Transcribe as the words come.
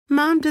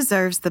Mom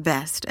deserves the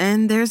best,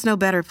 and there's no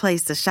better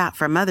place to shop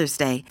for Mother's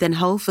Day than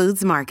Whole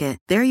Foods Market.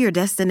 They're your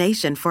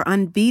destination for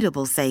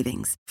unbeatable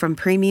savings, from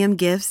premium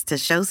gifts to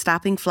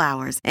show-stopping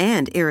flowers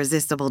and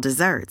irresistible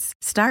desserts.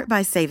 Start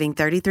by saving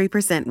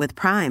 33% with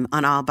Prime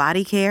on all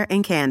body care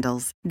and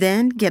candles.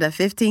 Then get a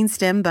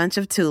 15-stem bunch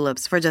of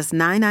tulips for just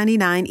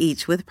 $9.99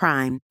 each with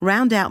Prime.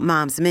 Round out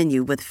Mom's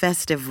menu with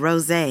festive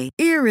rosé,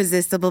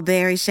 irresistible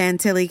berry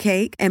chantilly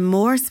cake, and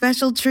more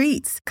special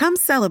treats. Come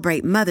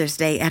celebrate Mother's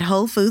Day at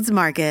Whole Foods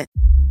Market.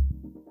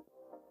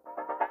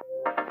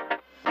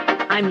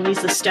 I'm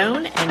Lisa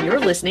Stone, and you're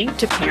listening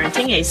to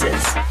Parenting Aces.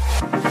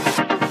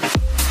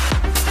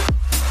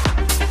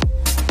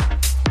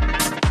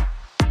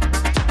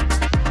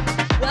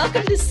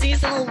 Welcome to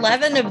season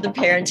 11 of the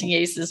Parenting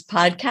Aces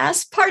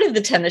podcast, part of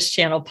the Tennis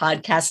Channel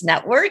Podcast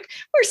Network.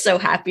 We're so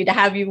happy to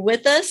have you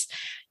with us.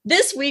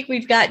 This week,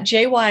 we've got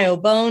J.Y.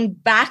 Obone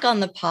back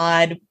on the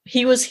pod.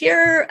 He was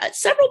here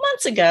several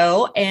months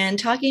ago and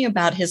talking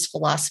about his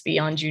philosophy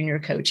on junior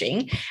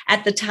coaching.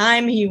 At the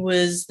time, he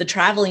was the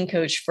traveling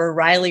coach for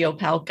Riley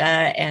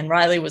Opelka, and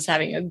Riley was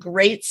having a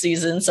great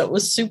season, so it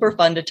was super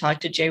fun to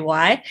talk to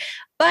J.Y.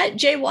 But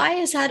J.Y.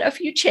 has had a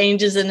few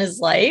changes in his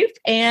life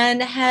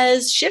and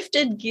has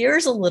shifted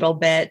gears a little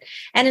bit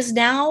and is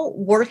now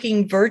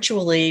working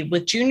virtually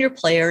with junior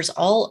players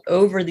all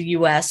over the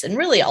U.S. and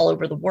really all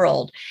over the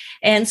world.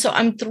 And so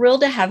I'm thrilled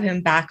to have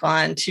him back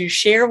on to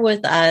share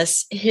with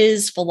us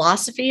his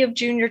philosophy of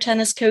junior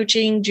tennis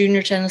coaching,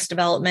 junior tennis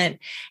development,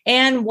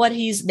 and what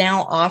he's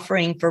now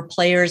offering for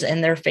players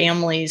and their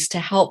families to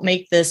help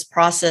make this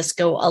process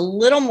go a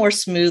little more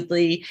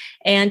smoothly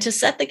and to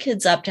set the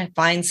kids up to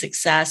find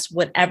success,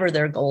 whatever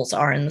their goals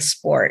are in the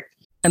sport.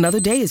 Another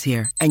day is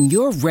here, and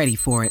you're ready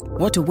for it.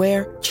 What to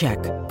wear? Check.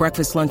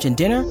 Breakfast, lunch, and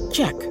dinner?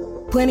 Check.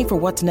 Planning for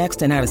what's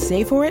next and how to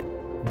save for it?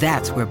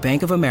 That's where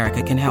Bank of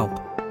America can help.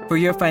 For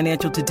your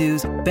financial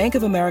to-dos, Bank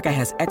of America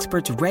has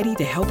experts ready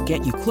to help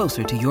get you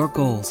closer to your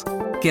goals.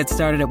 Get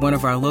started at one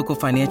of our local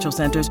financial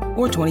centers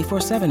or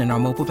 24/7 in our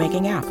mobile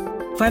banking app.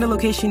 Find a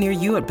location near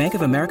you at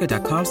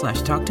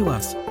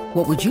bankofamerica.com/talktous.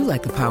 What would you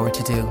like the power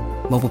to do?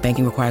 Mobile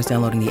banking requires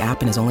downloading the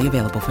app and is only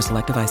available for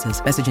select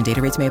devices. Message and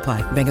data rates may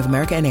apply. Bank of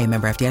America N.A.,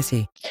 member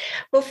FDIC.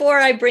 Before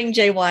I bring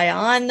JY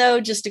on, though,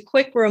 just a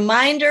quick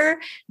reminder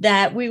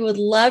that we would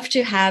love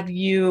to have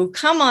you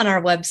come on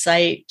our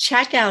website,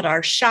 check out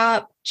our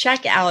shop,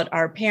 check out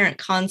our parent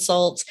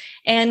consults,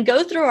 and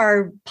go through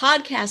our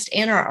podcast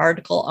and our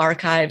article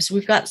archives.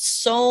 We've got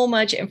so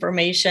much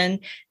information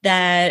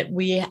that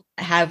we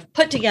have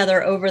put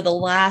together over the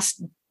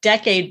last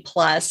decade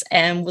plus,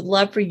 and would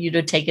love for you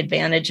to take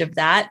advantage of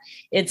that.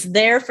 It's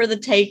there for the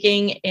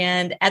taking.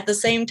 And at the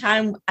same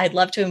time, I'd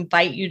love to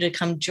invite you to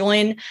come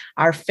join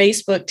our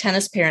Facebook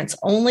Tennis Parents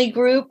Only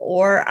group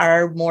or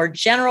our more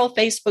general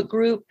Facebook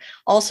group.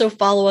 Also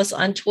follow us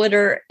on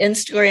Twitter,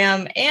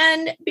 Instagram,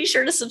 and be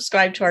sure to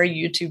subscribe to our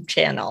YouTube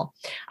channel.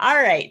 All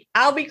right,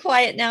 I'll be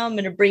quiet now. I'm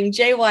going to bring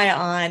JY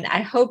on.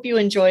 I hope you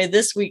enjoy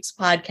this week's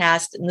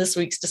podcast and this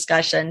week's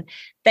discussion.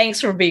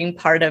 Thanks for being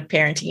part of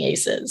Parenting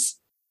Aces.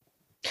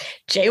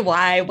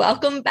 JY,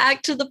 welcome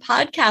back to the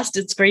podcast.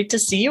 It's great to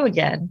see you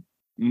again.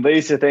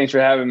 Lisa, thanks for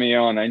having me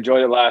on. I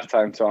enjoyed it last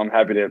time, so I'm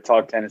happy to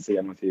talk tennis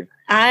again with you.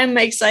 I'm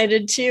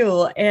excited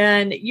too.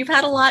 And you've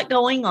had a lot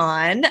going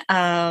on.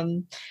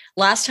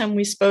 Last time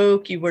we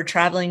spoke, you were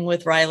traveling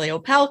with Riley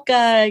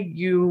Opelka.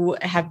 You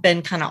have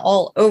been kind of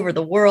all over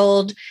the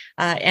world,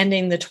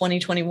 ending the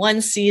 2021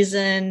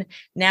 season.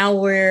 Now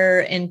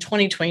we're in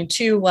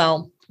 2022.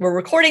 Well, we're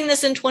recording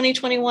this in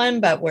 2021,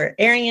 but we're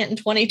airing it in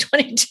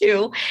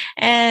 2022,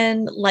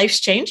 and life's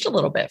changed a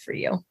little bit for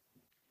you.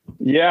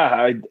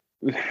 Yeah,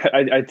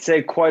 I'd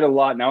say quite a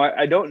lot. Now,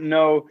 I don't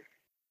know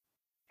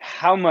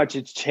how much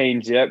it's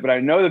changed yet, but I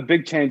know the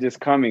big change is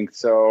coming.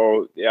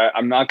 So yeah,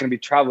 I'm not going to be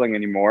traveling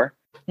anymore.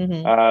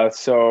 Mm-hmm.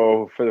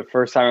 So for the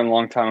first time in a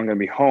long time, I'm going to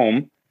be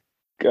home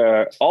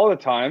all the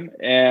time,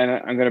 and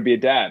I'm going to be a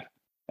dad.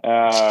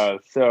 So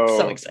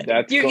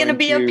excited. You're going to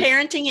be a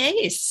parenting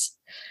ace.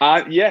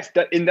 Yes,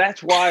 and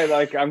that's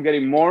why I'm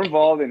getting more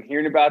involved in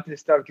hearing about this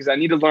stuff because I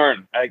need to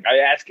learn. I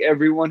ask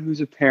everyone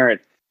who's a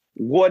parent,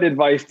 what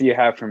advice do you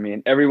have for me?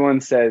 And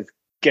everyone says,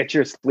 get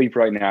your sleep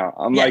right now.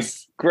 I'm like,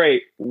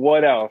 great.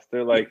 What else?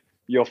 They're like,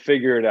 you'll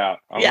figure it out.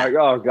 I'm like,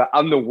 oh God,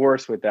 I'm the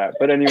worst with that.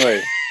 But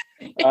anyway,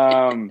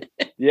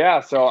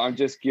 so I'm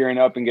just gearing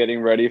up and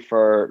getting ready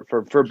for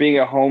being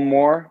at home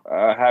more,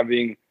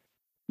 having,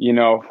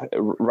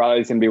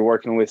 Riley's going to be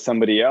working with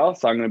somebody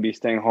else. I'm going to be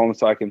staying home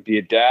so I can be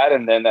a dad.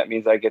 And then that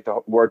means I get to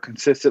work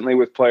consistently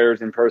with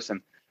players in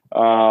person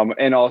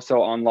and also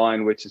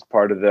online, which is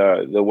part of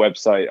the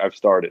website I've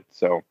started.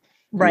 So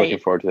I'm looking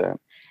forward to that.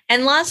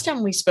 And last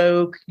time we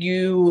spoke,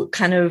 you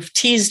kind of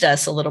teased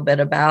us a little bit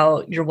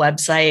about your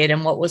website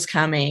and what was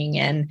coming.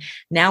 And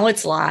now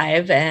it's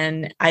live.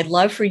 And I'd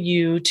love for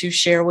you to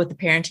share with the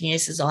Parenting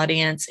Aces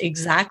audience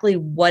exactly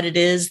what it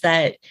is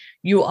that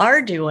you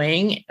are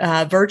doing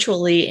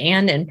virtually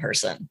and in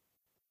person.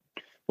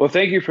 Well,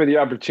 thank you for the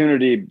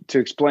opportunity to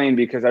explain,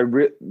 because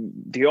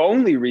the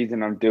only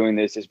reason I'm doing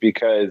this is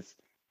because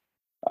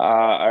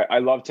I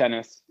love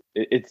tennis.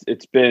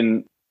 it's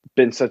been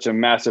such a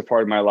massive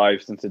part of my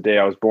life since the day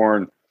I was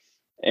born.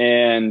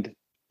 And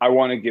I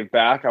want to give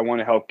back. I want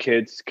to help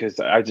kids because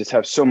I just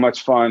have so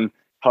much fun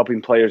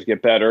helping players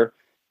get better.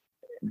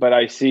 But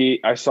I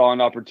saw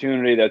an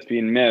opportunity that's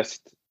being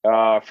missed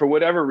for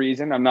whatever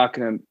reason. I'm not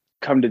going to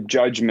come to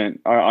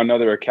judgment on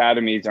other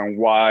academies on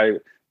why,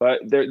 but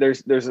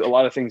there's a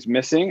lot of things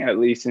missing, at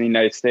least in the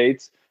United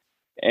States.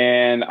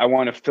 And I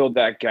want to fill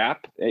that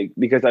gap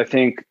because I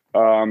think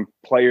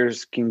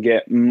players can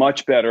get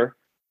much better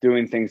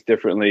doing things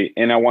differently,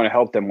 and I want to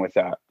help them with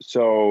that.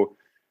 So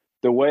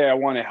the way I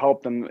want to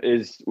help them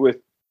is with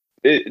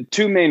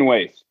two main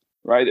ways,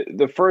 right?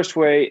 The first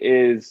way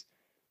is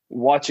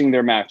watching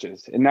their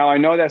matches. And now I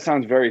know that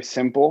sounds very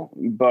simple,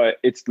 but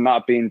it's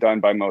not being done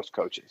by most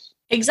coaches.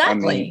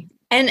 Exactly.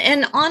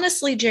 And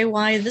honestly,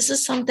 JY, this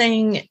is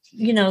something,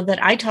 that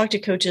I talk to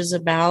coaches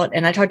about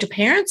and I talk to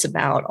parents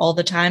about all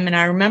the time. And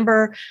I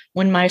remember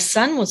when my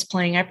son was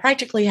playing, I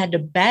practically had to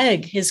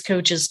beg his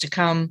coaches to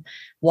come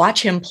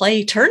watch him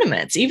play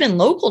tournaments, even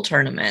local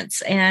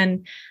tournaments.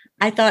 And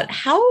I thought,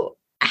 how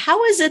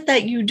is it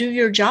that you do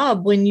your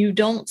job when you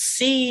don't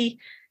see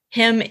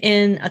him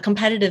in a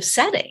competitive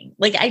setting?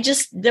 Like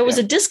there was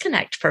a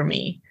disconnect for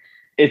me.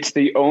 It's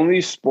the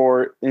only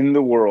sport in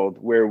the world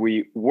where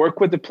we work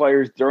with the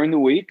players during the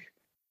week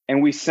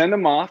and we send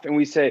them off and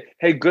we say,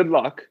 hey, good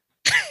luck.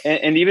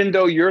 and even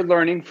though you're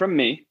learning from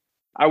me,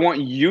 I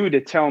want you to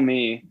tell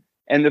me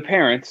and the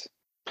parents,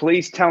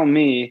 please tell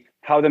me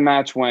how the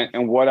match went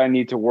and what I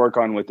need to work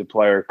on with the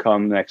player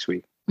come next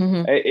week.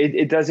 Mm-hmm.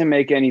 It doesn't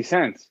make any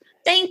sense.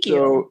 Thank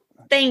you.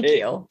 Thank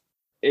you.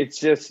 It's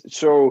just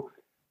so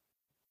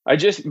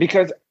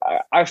because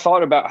I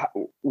thought about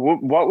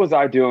what was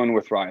I doing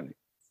with Riley?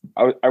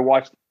 I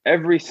watched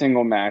every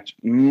single match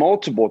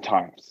multiple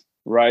times,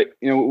 right?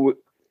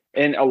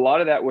 And a lot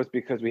of that was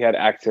because we had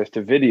access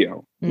to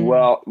video. Mm-hmm.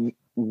 Well,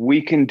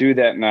 we can do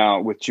that now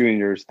with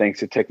juniors thanks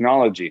to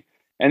technology.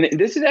 And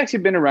this has actually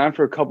been around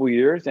for a couple of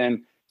years.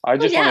 And I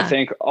just want to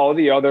thank all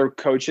the other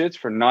coaches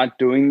for not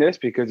doing this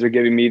because they're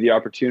giving me the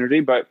opportunity.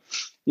 But,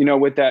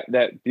 with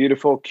that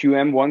beautiful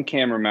QM1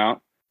 camera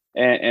mount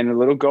and a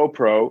little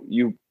GoPro,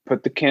 you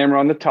put the camera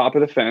on the top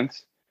of the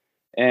fence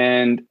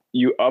and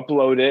you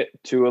upload it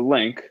to a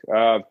link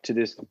to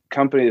this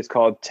company that's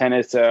called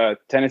Tennis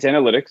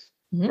Analytics,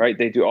 mm-hmm. right?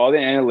 They do all the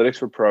analytics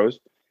for pros.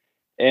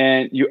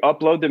 And you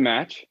upload the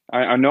match.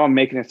 I know I'm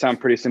making it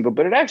sound pretty simple,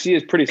 but it actually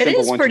is pretty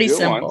simple. It is pretty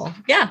simple.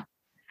 Yeah.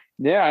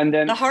 Yeah. And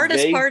then the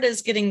hardest part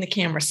is getting the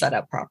camera set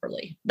up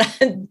properly.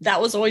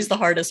 That was always the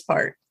hardest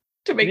part,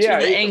 to make sure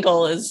the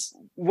angle is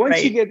once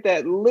right. You get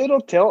that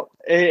little tilt,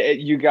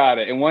 you got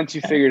it. And once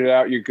you figured it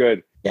out, you're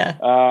good. Yeah.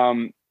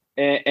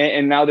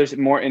 And now there's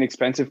more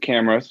inexpensive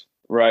cameras,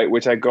 right?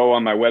 Which I go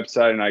on my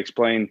website and I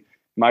explain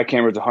my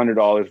camera's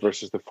 $100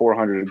 versus the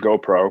 $400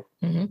 GoPro.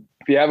 Mm-hmm.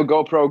 If you have a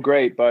GoPro,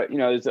 great, but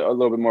there's a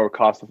little bit more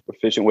cost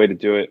efficient way to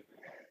do it.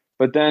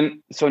 But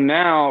then, so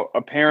now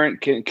a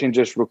parent can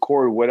just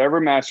record whatever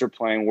match they're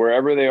playing,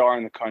 wherever they are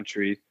in the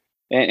country,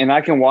 and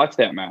I can watch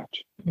that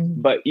match.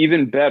 Mm-hmm. But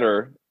even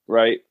better,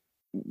 right?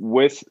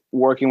 With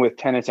working with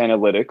Tennis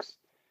Analytics,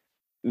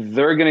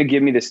 they're going to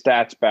give me the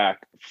stats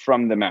back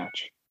from the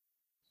match.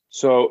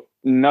 So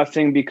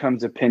nothing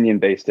becomes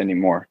opinion-based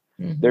anymore.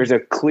 Mm-hmm. There's a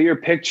clear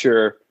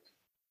picture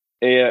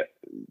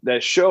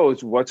that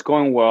shows what's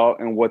going well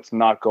and what's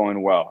not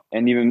going well.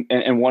 And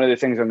one of the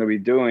things I'm going to be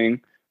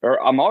doing,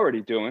 or I'm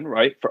already doing,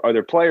 right, for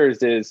other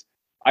players is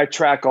I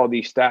track all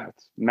these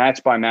stats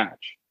match by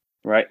match,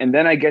 right? And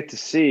then I get to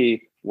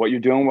see what you're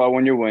doing well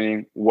when you're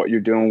winning, what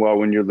you're doing well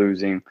when you're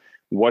losing,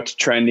 what's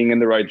trending in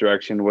the right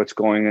direction, what's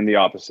going in the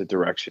opposite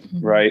direction,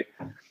 mm-hmm. right?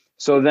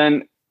 So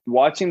then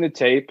watching the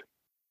tape,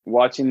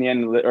 reading the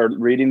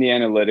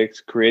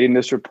analytics, creating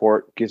this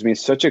report gives me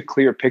such a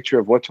clear picture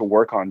of what to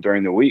work on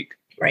during the week.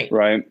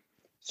 Right.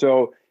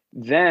 So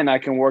then I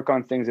can work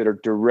on things that are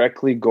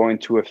directly going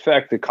to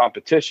affect the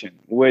competition,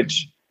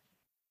 which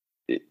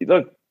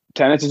look,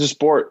 tennis is a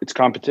sport. It's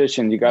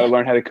competition. You got to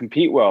learn how to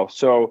compete well.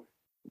 So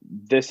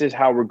this is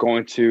how we're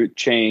going to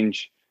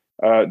change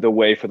the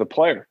way for the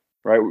player,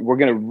 right? We're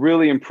going to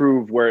really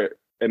improve where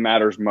it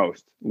matters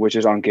most, which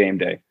is on game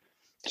day.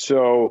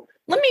 So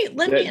Let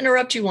me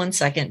interrupt you 1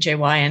 second,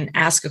 JY, and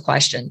ask a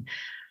question.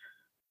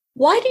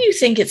 Why do you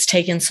think it's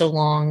taken so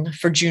long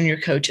for junior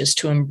coaches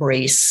to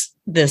embrace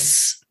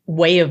this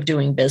way of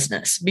doing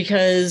business?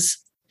 Because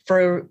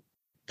for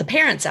the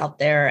parents out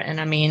there,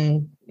 and I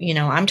mean,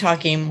 I'm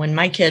talking when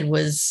my kid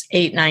was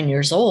 8-9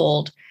 years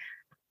old,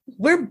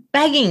 we're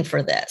begging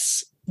for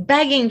this,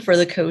 begging for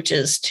the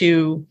coaches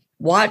to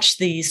watch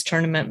these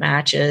tournament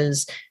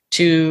matches,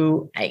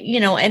 and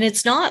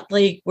it's not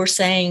like we're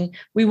saying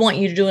we want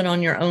you to do it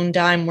on your own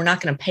dime. We're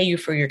not going to pay you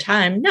for your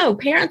time. No,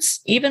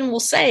 parents even will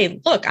say,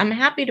 look, I'm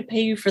happy to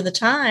pay you for the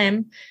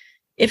time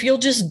if you'll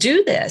just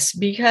do this,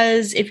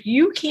 because if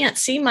you can't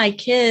see my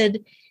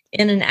kid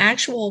in an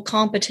actual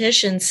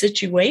competition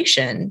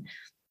situation,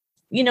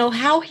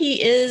 how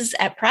he is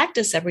at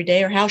practice every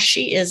day or how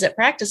she is at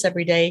practice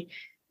every day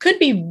could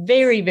be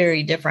very,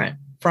 very different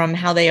from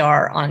how they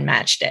are on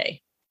match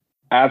day.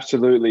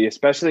 Absolutely,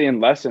 especially in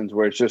lessons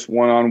where it's just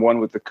one-on-one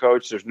with the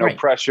coach. There's no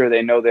pressure.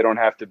 They know they don't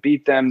have to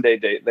beat them.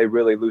 They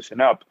really loosen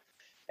up.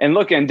 And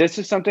look, and this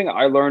is something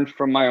I learned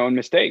from my own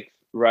mistakes,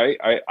 right?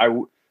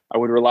 I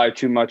would rely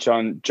too much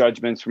on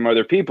judgments from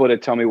other people to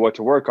tell me what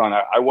to work on.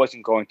 I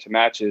wasn't going to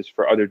matches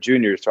for other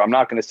juniors, so I'm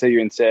not going to sit here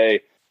and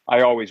say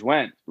I always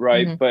went,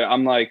 right? Mm-hmm. But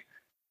I'm like,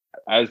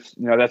 as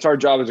you know, that's our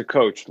job as a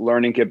coach,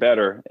 learn and get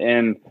better.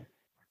 And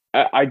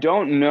I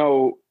don't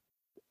know,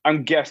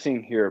 I'm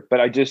guessing here, but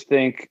I just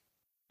think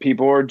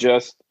people are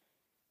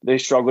they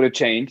struggle to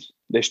change.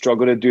 They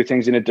struggle to do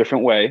things in a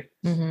different way.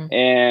 Mm-hmm.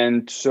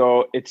 And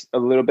so it's a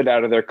little bit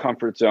out of their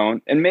comfort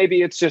zone. And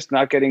maybe it's just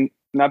not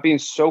being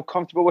so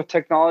comfortable with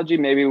technology.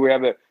 Maybe we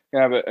have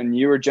a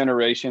newer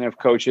generation of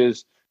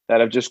coaches that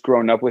have just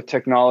grown up with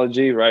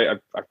technology, right?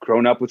 I've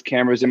grown up with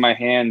cameras in my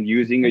hand,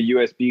 using a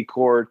USB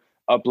cord,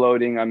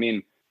 uploading. I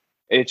mean,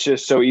 it's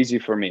just so easy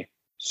for me.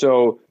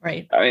 So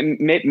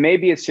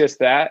maybe it's just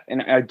that.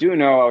 And I do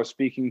know I was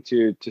speaking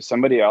to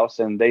somebody else,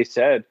 and they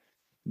said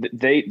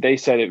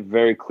it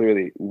very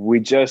clearly. We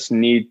just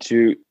need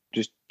to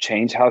just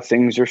change how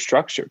things are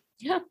structured.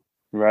 Yeah.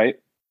 Right.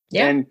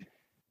 Yeah.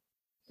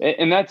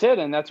 And that's it.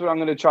 And that's what I'm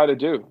going to try to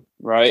do.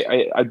 Right.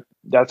 I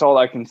that's all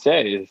I can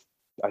say is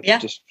I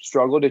just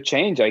struggle to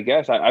change, I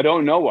guess. I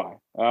don't know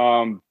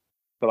why.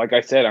 But like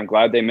I said, I'm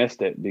glad they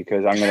missed it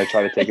because I'm going to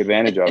try to take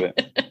advantage of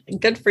it.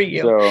 Good for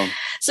you.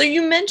 So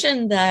you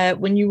mentioned that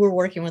when you were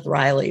working with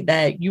Riley,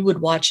 that you would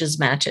watch his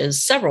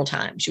matches several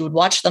times. You would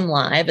watch them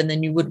live and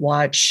then you would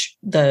watch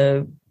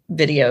the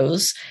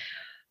videos.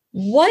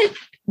 What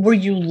were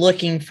you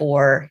looking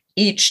for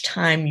each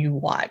time you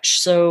watch?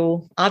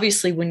 So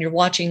obviously when you're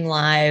watching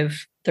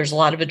live, there's a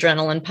lot of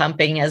adrenaline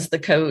pumping as the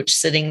coach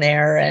sitting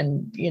there,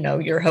 and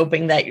you're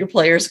hoping that your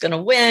player is going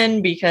to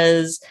win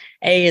because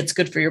A, it's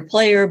good for your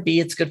player,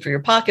 B, it's good for your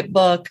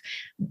pocketbook.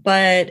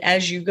 But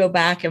as you go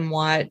back and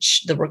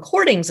watch the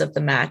recordings of the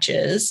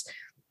matches,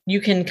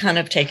 you can kind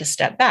of take a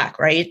step back,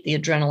 right? The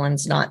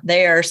adrenaline's not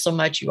there so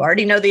much. You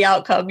already know the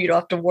outcome. You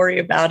don't have to worry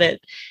about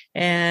it.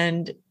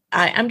 And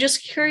I'm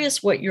just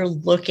curious what you're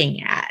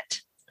looking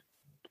at.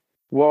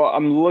 Well,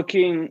 I'm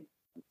looking.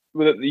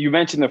 You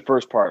mentioned the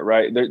first part,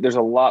 right? There's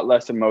a lot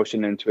less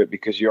emotion into it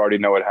because you already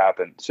know what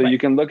happened. So you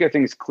can look at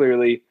things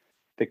clearly.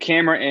 The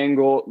camera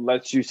angle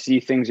lets you see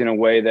things in a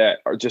way that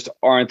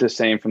aren't the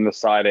same from the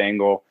side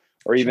angle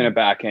or even a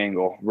back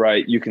angle,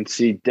 right? You can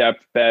see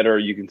depth better.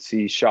 You can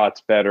see shots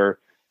better.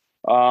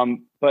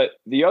 But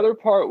the other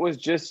part was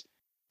just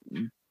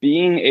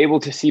being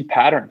able to see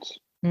patterns.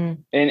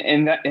 And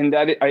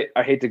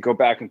I hate to go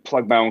back and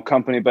plug my own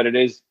company, but it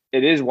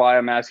is why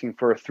I'm asking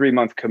for a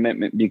 3-month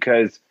commitment,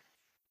 because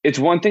it's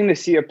one thing to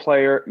see a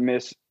player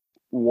miss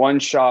one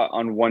shot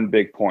on one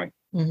big point.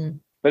 Mm-hmm.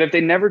 But if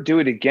they never do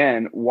it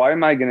again, why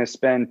am I going to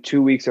spend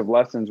 2 weeks of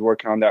lessons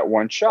working on that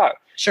one shot?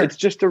 Sure. It's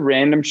just a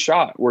random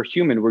shot. We're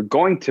human. We're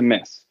going to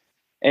miss.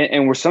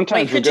 And we're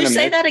sometimes Wait, could you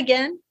say that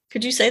again?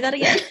 Could you say that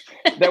again?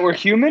 That we're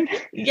human?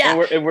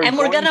 Yeah. And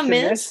we're going to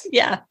miss?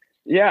 Yeah.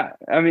 Yeah.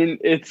 I mean,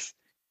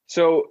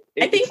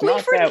 I think we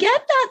forget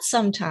that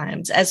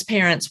sometimes as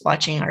parents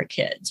watching our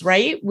kids,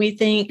 right? We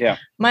think,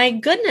 my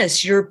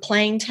goodness, you're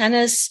playing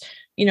tennis,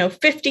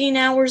 15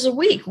 hours a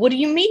week. What do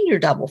you mean you're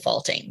double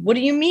faulting? What do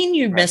you mean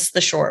you missed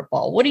the short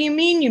ball? What do you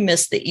mean you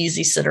missed the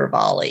easy sitter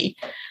volley?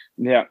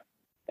 Yeah.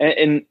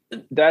 And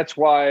that's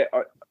why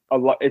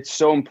it's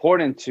so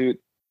important to,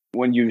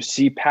 when you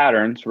see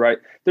patterns, right?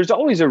 There's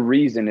always a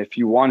reason if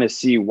you want to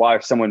see why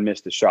someone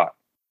missed a shot.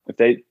 If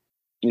they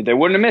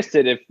wouldn't have missed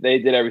it if they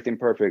did everything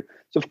perfect.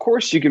 So of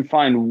course you can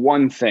find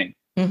one thing,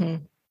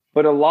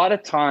 but a lot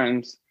of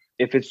times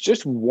if it's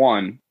just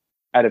 1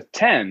 out of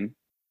 10,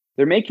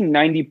 they're making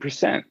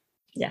 90%.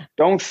 Yeah.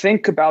 Don't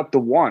think about the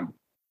 1.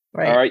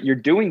 Right. All right. You're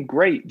doing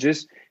great.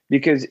 Just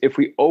because if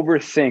we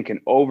overthink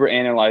and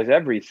overanalyze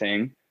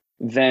everything,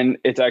 then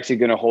it's actually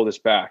going to hold us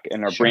back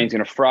and our brain's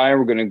going to fry and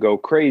we're going to go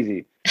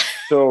crazy.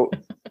 So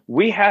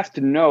we have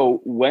to know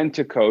when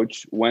to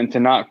coach, when to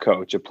not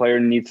coach. A player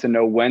needs to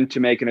know when to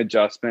make an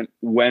adjustment,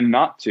 when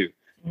not to,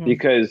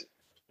 because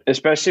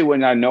especially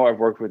when I know I've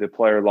worked with a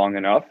player long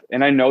enough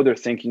and I know they're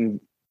thinking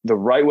the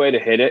right way to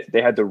hit it.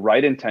 They had the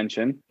right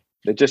intention.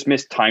 They just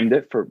mistimed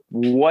it for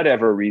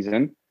whatever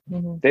reason.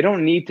 They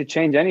don't need to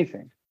change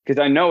anything, because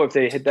I know if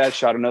they hit that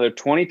shot another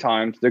 20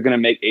 times, they're going to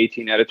make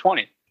 18 out of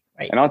 20.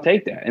 Right. And I'll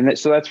take that. And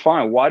so that's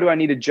fine. Why do I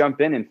need to jump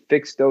in and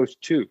fix those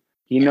 2?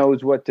 He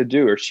knows what to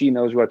do, or she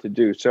knows what to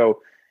do.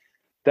 So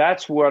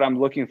that's what I'm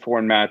looking for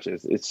in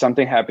matches. Is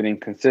something happening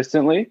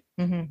consistently,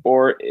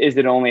 or is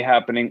it only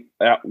happening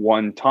at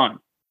one time,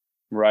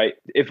 right?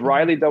 If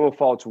Riley double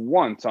faults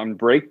once on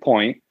break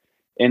point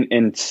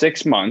in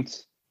 6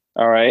 months,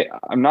 all right,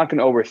 I'm not going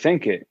to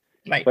overthink it.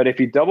 Right. But if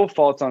he double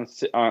faults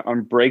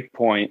on break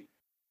point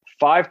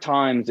 5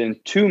 times in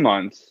 2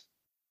 months,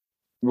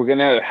 we're going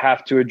to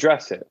have to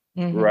address it,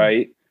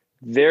 right?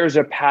 There's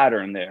a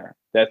pattern there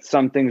that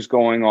something's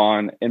going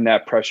on in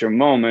that pressure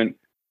moment.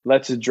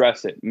 Let's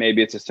address it.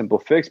 Maybe it's a simple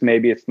fix,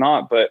 maybe it's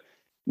not, but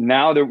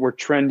now that we're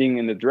trending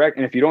in the direct,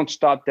 and if you don't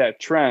stop that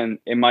trend,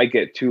 it might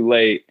get too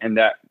late, and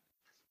that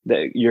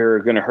that you're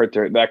going to hurt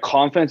that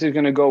confidence is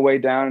going to go way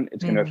down.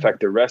 It's going to affect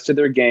the rest of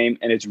their game,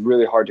 and it's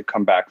really hard to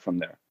come back from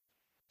there.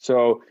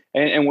 So,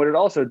 and what it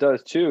also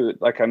does too,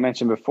 like I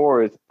mentioned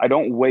before, is I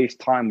don't waste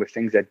time with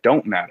things that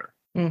don't matter.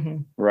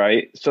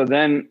 Right. So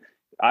then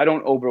I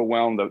don't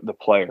overwhelm the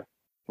player,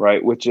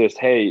 right? With just,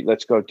 hey,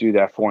 let's go do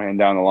that forehand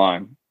down the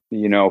line,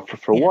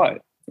 for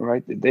what?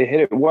 Right. They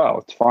hit it well.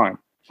 It's fine.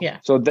 Yeah.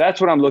 So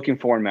that's what I'm looking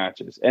for in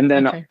matches. And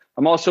then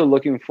I'm also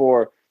looking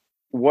for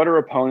what are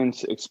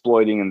opponents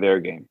exploiting in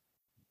their game,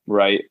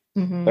 right?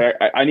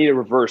 I need a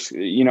reverse,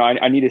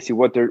 I need to see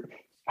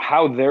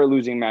how they're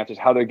losing matches,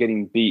 how they're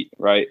getting beat,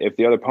 right? If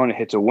the other opponent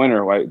hits a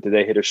winner, right? Did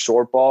they hit a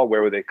short ball?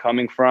 Where were they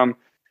coming from?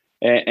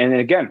 And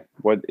again,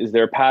 what is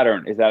their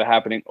pattern? Is that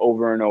happening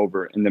over and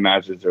over in the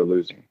matches they're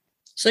losing?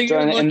 So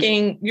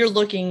you're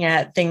looking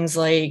at things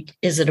like,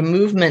 is it a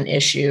movement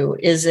issue?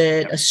 Is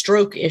it a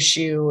stroke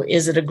issue?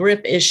 Is it a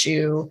grip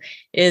issue?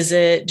 Is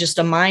it just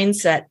a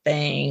mindset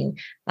thing?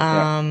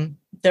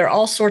 There are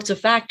all sorts of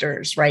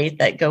factors, right,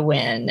 that go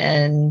in.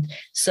 And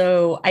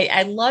so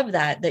I love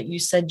that you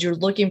said you're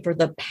looking for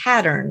the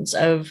patterns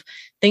of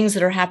things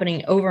that are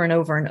happening over and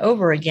over and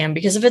over again,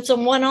 because if it's a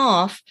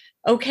one-off,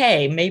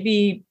 okay,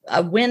 maybe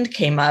a wind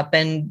came up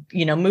and,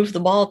 moved the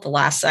ball at the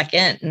last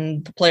second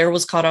and the player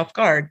was caught off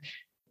guard.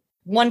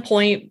 1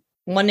 point,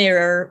 one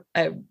error,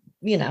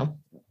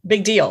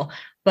 big deal.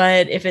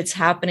 But if it's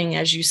happening,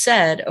 as you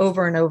said,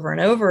 over and over and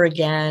over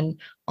again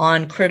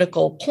on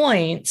critical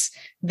points,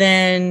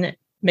 then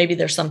maybe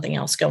there's something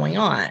else going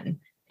on.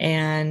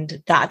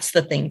 And that's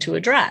the thing to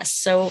address.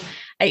 So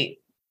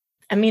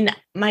I mean,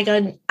 my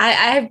God,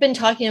 I've been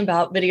talking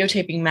about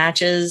videotaping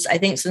matches, I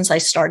think, since I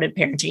started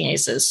Parenting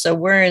Aces. So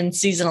we're in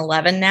season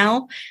 11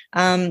 now.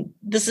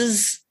 This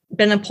has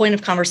been a point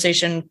of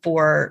conversation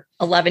for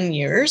 11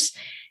 years.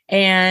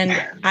 And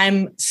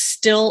I'm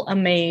still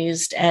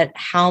amazed at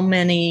how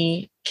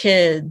many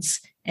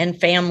kids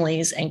and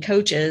families and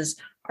coaches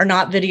are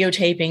not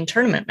videotaping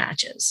tournament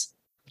matches.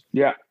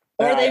 Yeah.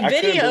 Or they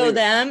video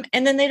them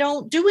and then they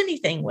don't do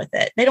anything with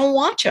it. They don't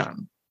watch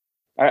them.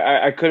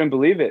 I couldn't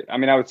believe it. I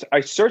mean,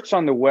 I searched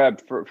on the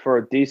web for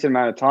a decent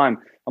amount of time.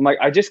 I'm like,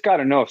 I just got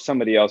to know if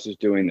somebody else is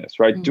doing this,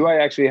 right? Do I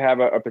actually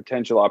have a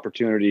potential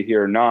opportunity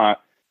here or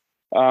not?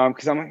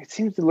 Because I'm like, it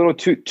seems a little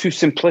too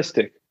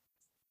simplistic.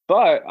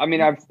 But I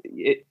mean,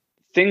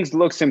 things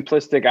look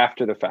simplistic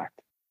after the fact,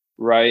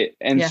 right?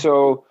 And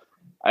so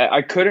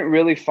I couldn't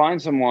really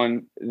find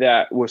someone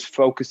that was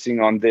focusing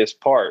on this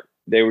part.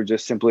 They were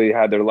just simply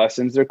had their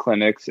lessons, their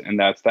clinics, and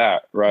that's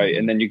that, right?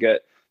 And then you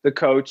get the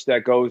coach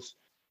that goes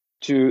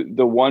to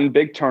the one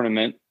big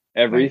tournament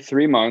every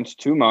 3 months,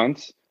 2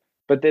 months,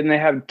 but then they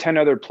have 10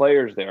 other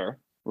players there,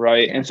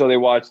 right? And so they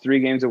watch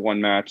 3 games of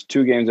one match,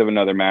 2 games of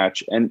another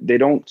match, and they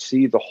don't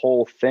see the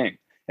whole thing.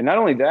 And not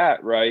only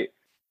that, right,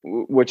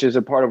 which is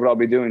a part of what I'll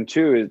be doing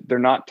too, is they're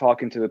not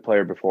talking to the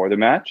player before the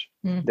match.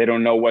 They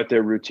don't know what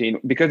their routine,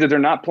 because if they're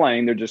not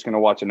playing, they're just going to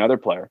watch another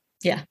player.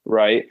 Yeah.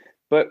 Right.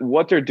 But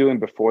what they're doing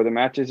before the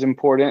match is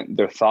important.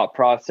 Their thought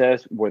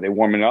process, were they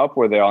warming up?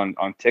 Were they on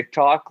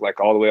TikTok, like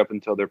all the way up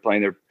until they're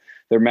playing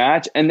their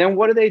match? And then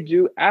what do they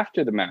do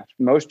after the match?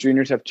 Most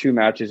juniors have 2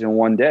 matches in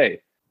one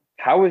day.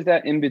 How is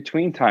that in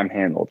between time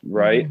handled?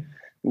 Right.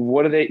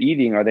 What are they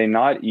eating? Are they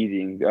not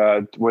eating?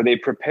 Were they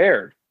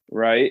prepared?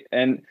 Right.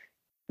 And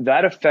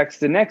that affects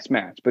the next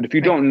match. But if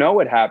you don't know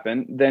what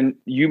happened, then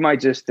you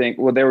might just think,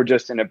 well, they were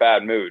just in a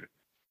bad mood.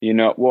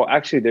 Well,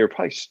 actually, they were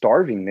probably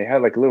starving. They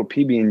had like a little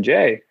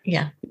PB&J.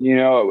 Yeah.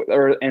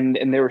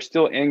 And they were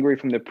still angry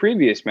from the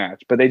previous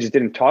match, but they just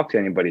didn't talk to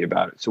anybody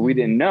about it. So we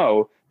didn't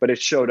know, but it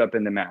showed up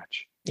in the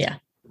match. Yeah.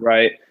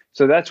 Right.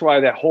 So that's why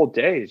that whole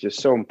day is just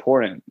so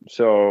important.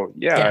 So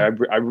I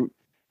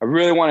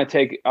really want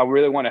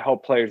to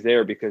help players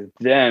there, because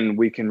then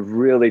we can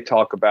really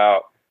talk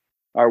about,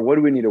 all right, what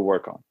do we need to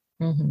work on?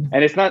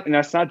 And it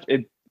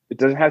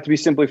doesn't have to be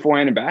simply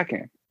forehand and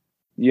backhand.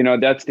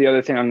 That's the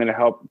other thing I'm going to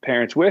help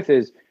parents with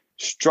is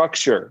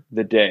structure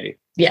the day.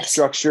 Yes.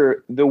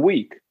 Structure the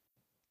week.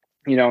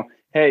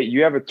 Hey,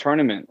 you have a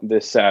tournament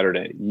this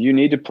Saturday. You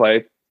need to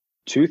play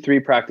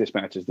 2-3 practice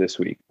matches this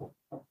week.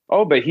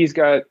 Oh, but he's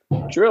got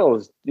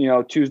drills,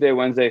 Tuesday,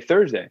 Wednesday,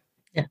 Thursday.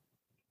 Yeah.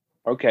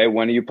 Okay.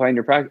 When are you playing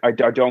your practice?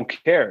 I don't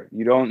care.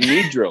 You don't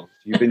need drills.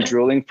 You've been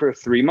drilling for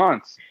 3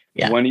 months.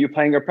 Yeah. When are you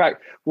playing your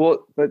practice?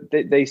 Well, but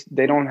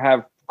they don't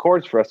have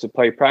courts for us to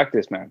play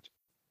practice match.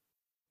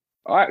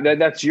 All right,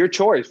 that's your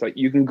choice. Like,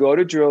 you can go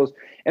to drills,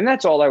 and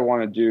that's all I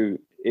want to do.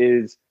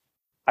 Is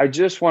I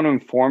just want to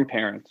inform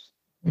parents,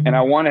 and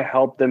I want to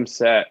help them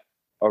set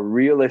a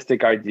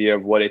realistic idea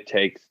of what it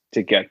takes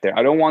to get there.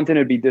 I don't want them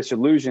to be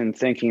disillusioned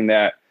thinking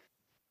that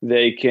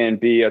they can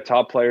be a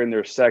top player in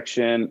their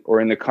section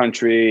or in the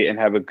country and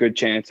have a good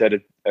chance at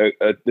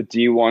the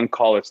D1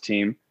 college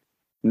team,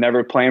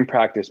 never playing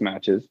practice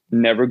matches,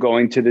 never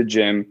going to the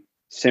gym,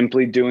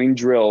 simply doing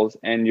drills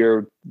and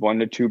your 1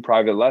 to 2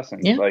 private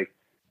lessons. Yeah. Like,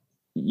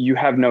 you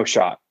have no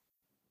shot.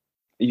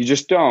 You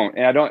just don't.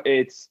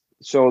 And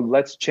so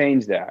let's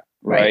change that.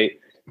 Right.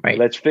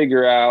 Let's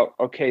figure out,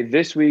 okay,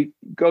 this week,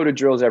 go to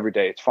drills every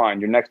day. It's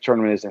fine. Your next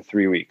tournament is in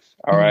 3 weeks.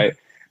 All right.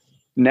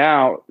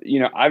 now,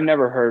 I've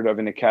never heard of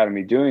an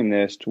academy doing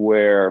this to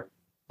where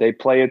they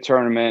play a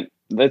tournament.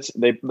 Let's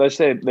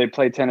say they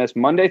play tennis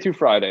Monday through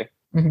Friday,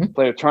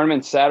 play a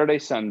tournament Saturday,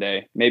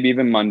 Sunday, maybe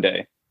even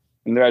Monday,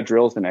 and they're at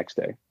drills the next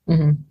day.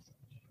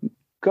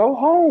 Go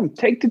home,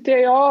 take the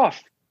day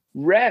off,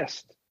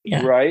 rest,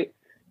 right?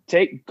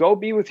 Go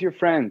be with your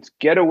friends,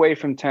 get away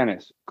from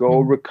tennis, go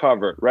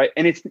recover, right?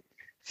 And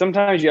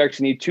sometimes you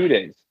actually need 2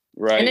 days,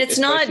 right? And it's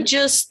not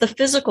just the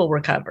physical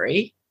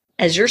recovery,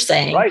 as you're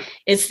saying, right?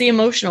 It's the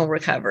emotional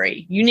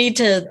recovery. You need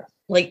to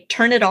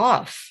turn it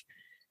off.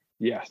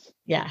 Yes.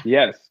 Yeah.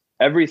 Yes.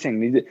 Everything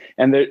needs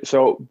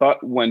it.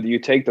 But when do you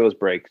take those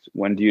breaks?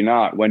 When do you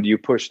not? When do you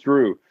push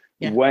through?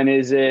 Yeah. When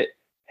is it,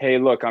 hey,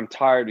 look, I'm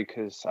tired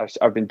because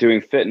I've been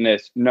doing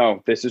fitness.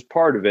 No, this is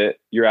part of it.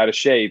 You're out of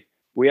shape.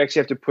 We actually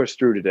have to push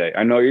through today.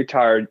 I know you're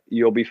tired.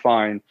 You'll be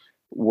fine.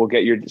 We'll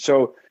get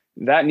so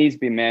that needs to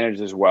be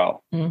managed as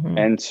well.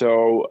 And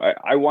so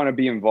I want to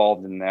be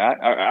involved in that.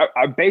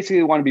 I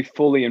basically want to be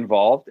fully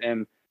involved.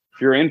 And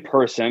if you're in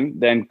person,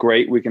 then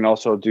great. We can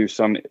also do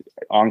some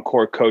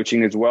on-court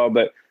coaching as well.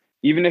 But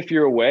even if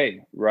you're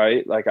away,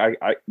 right?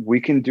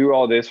 We can do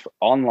all this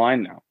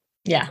online now.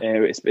 Yeah.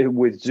 And it's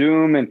with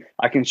Zoom, and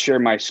I can share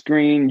my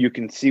screen. You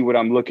can see what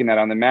I'm looking at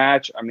on the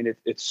match. I mean,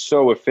 it's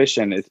so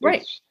efficient.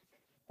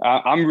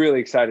 I'm really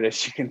excited,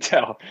 as you can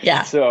tell.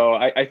 Yeah. So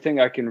I think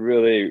I can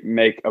really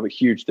make a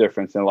huge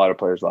difference in a lot of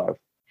players' lives.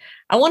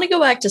 I want to go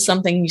back to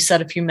something you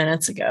said a few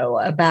minutes ago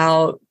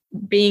about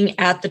being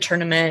at the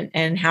tournament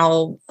and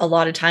how a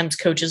lot of times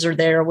coaches are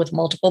there with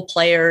multiple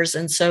players.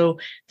 And so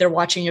they're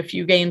watching a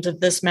few games of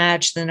this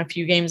match, then a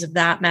few games of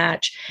that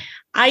match.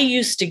 I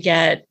used to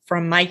get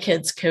from my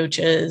kids'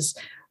 coaches,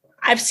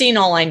 I've seen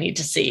all I need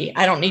to see.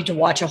 I don't need to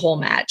watch a whole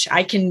match.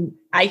 I can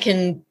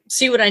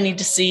see what I need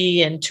to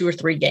see in 2 or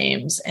 3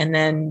 games, and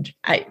then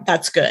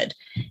that's good.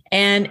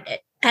 And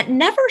it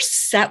never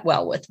set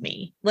well with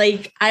me.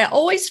 I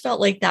always felt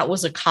like that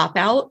was a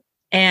cop-out.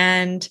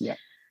 And,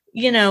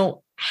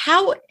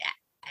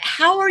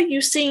 how are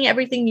you seeing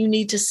everything you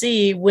need to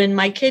see when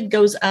my kid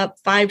goes up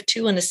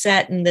 5-2 in a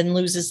set and then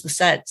loses the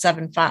set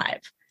 7-5?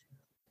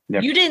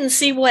 Yep. You didn't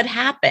see what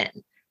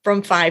happened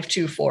from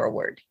 5-2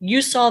 forward.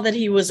 You saw that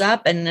he was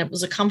up and it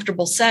was a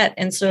comfortable set.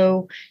 And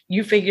so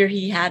you figure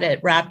he had it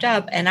wrapped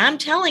up. And I'm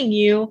telling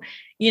you,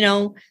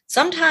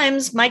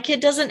 sometimes my kid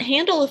doesn't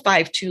handle a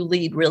 5-2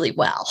 lead really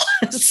well.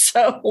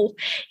 So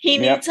he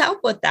needs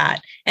help with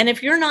that. And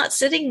if you're not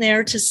sitting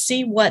there to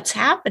see what's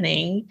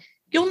happening,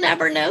 you'll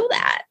never know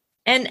that.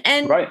 And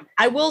right.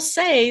 I will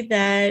say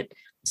that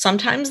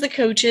sometimes the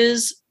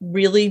coaches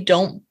really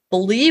don't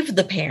believe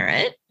the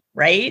parent,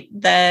 right?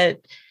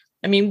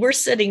 We're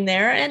sitting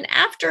there, and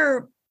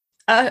after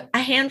a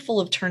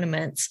handful of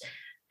tournaments,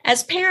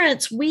 as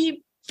parents,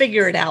 we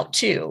figure it out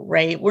too,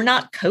 right? We're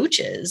not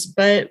coaches,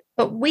 but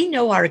we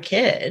know our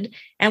kid,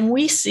 and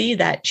we see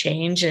that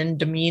change in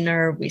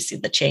demeanor. We see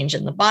the change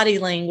in the body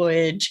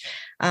language,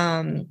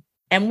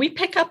 and we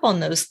pick up on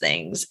those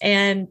things,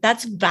 and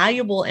that's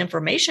valuable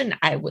information,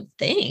 I would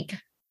think.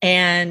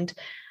 And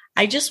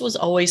I just was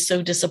always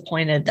so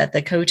disappointed that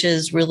the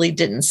coaches really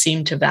didn't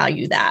seem to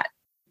value that.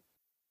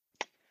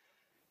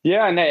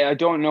 Yeah, and I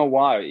don't know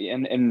why.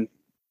 And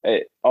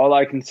all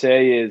I can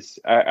say is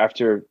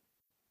after,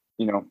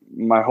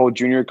 my whole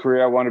junior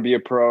career, I wanted to be a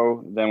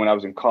pro. Then when I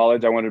was in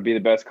college, I wanted to be the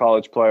best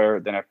college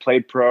player. Then I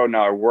played pro.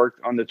 Now I worked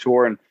on the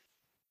tour. And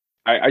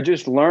I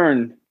just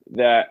learned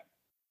that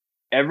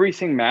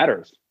everything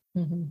matters.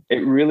 Mm-hmm.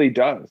 It really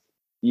does,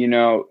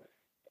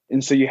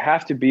 and so you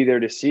have to be there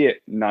to see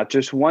it, not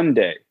just one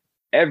day,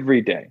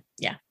 every day.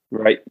 Yeah.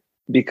 Right.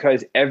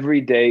 Because every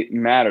day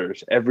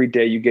matters. Every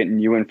day you get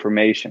new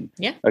information.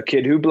 Yeah. A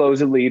kid who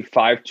blows a lead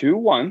 5-2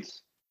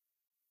 once,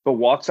 but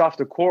walks off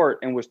the court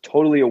and was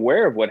totally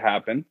aware of what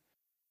happened,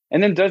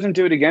 and then doesn't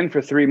do it again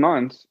for 3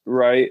 months,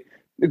 right?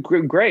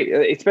 Great.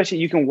 Especially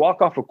you can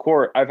walk off a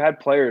court. I've had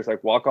players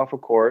walk off a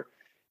court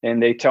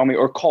and they tell me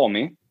or call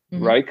me,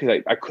 mm-hmm. right?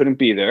 Because I couldn't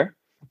be there.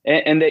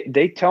 And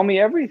they tell me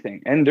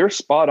everything, and they're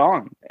spot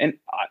on. And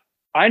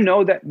I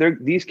know that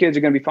these kids are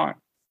going to be fine.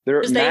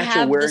 Because they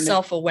have the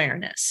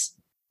self-awareness.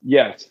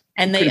 Yes.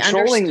 And they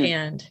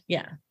understand.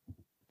 Yeah.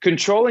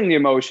 Controlling the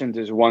emotions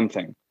is one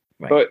thing,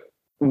 right. But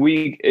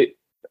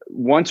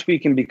once we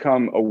can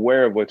become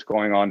aware of what's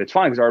going on, it's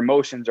fine because our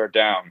emotions are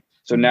down.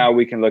 So mm-hmm. now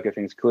we can look at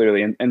things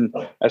clearly. And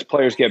as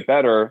players get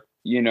better,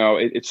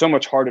 it's so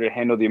much harder to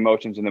handle the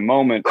emotions in the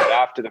moment, but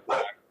after the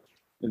fact,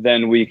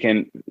 then we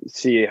can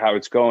see how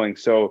it's going.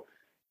 So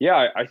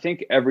yeah, I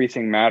think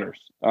everything matters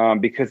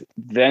because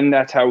then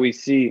that's how we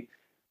see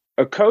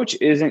a coach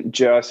isn't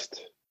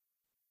just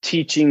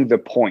teaching the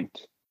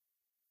point.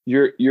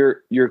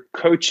 You're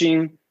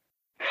coaching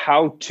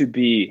how to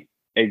be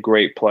a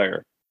great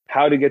player,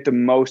 how to get the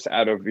most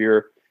out of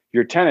your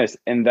tennis.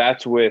 And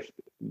that's with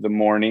the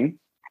morning,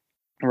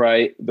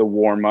 right? The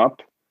warm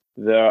up,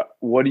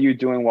 what are you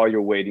doing while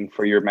you're waiting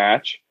for your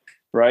match,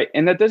 right?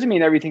 And that doesn't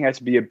mean everything has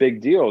to be a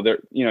big deal.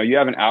 You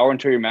have an hour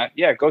until your match.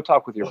 Yeah, go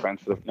talk with your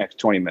friends for the next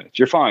 20 minutes.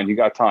 You're fine. You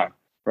got time,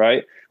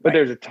 right? But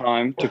there's a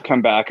time to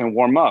come back and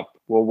warm up.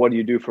 Well, what do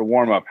you do for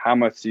warm up? How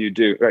much do you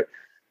do? Right.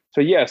 So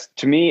yes,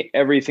 to me,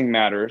 everything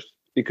matters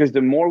because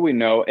the more we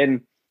know,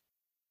 and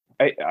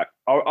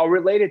I'll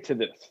relate it to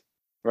this,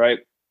 right?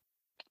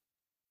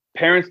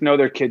 Parents know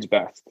their kids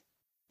best,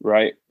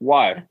 right?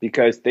 Why?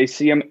 Because they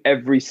see them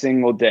every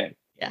single day.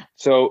 Yeah.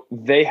 So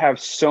they have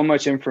so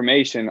much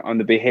information on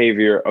the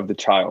behavior of the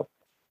child.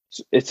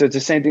 It's the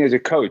same thing as a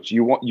coach.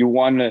 You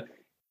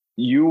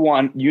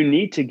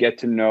need to get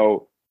to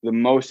know the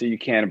most that you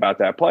can about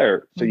that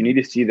player. So you need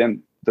to see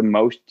them the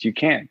most you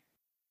can.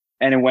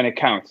 And then when it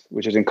counts,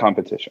 which is in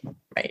competition.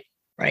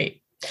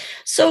 Right.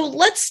 So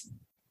let's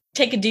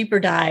take a deeper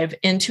dive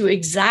into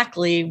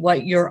exactly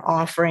what you're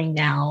offering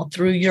now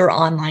through your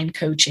online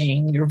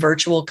coaching, your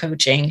virtual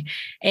coaching,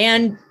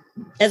 and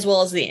as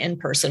well as the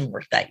in-person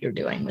work that you're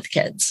doing with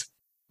kids.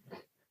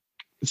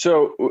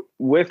 So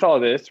with all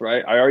this,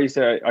 right, I already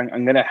said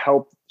I'm going to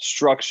help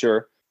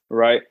structure,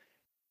 right,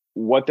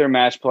 what their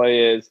match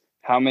play is,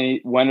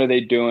 when are they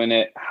doing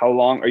it, how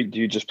long, do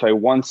you just play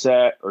one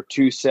set or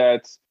two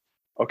sets?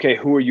 Okay,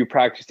 who are you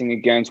practicing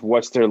against?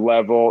 What's their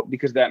level?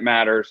 Because that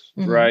matters,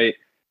 right?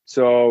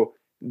 So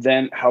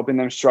then helping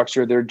them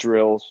structure their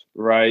drills,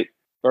 right?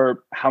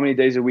 Or how many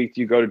days a week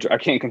do you go to? I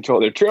can't control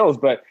their drills,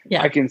 but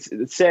I can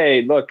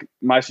say, look,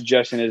 my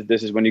suggestion is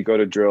this is when you go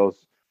to drills.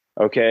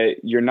 Okay,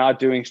 you're not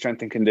doing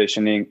strength and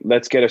conditioning.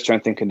 Let's get a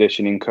strength and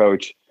conditioning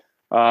coach.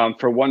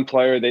 For one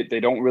player, they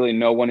don't really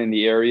know one in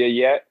the area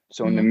yet.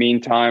 So in the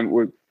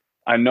meantime,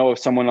 I know of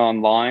someone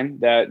online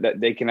that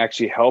they can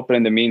actually help. But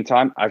in the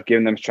meantime, I've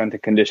given them strength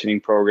and conditioning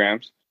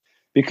programs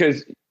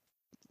because,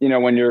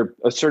 when you're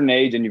a certain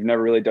age and you've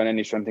never really done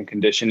any strength and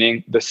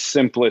conditioning, the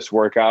simplest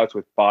workouts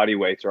with body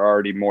weights are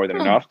already more than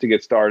enough to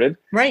get started.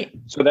 Right.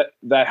 So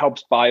that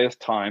helps buy us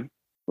time,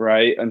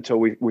 right? Until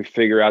we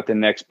figure out the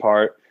next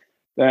part.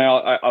 Then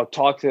I'll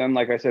talk to them,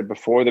 like I said,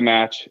 before the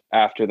match,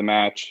 after the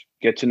match,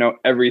 get to know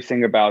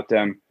everything about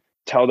them,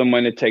 tell them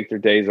when to take their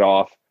days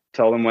off,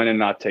 tell them when to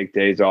not take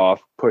days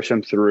off, push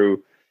them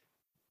through,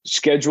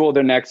 schedule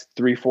their next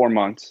 3-4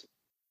 months,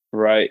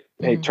 right?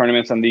 Hey,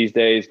 tournaments on these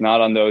days,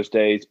 not on those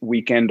days,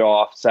 weekend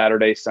off,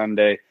 Saturday,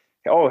 Sunday.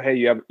 Oh, hey,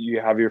 you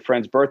have your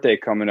friend's birthday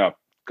coming up.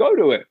 Go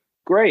to it.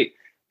 Great.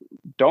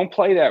 Don't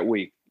play that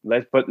week.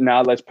 Let's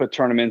put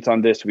tournaments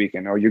on this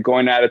weekend. Or you're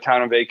going out of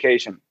town on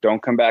vacation.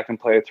 Don't come back and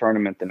play a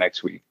tournament the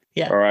next week.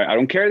 Yeah. All right. I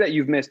don't care that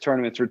you've missed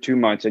tournaments for 2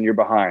 months and you're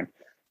behind.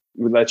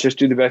 Let's just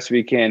do the best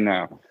we can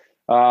now.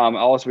 I'll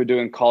also be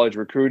doing college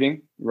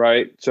recruiting,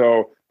 right?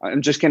 So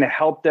I'm just going to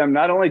help them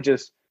not only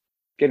just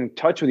get in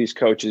touch with these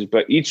coaches,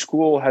 but each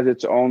school has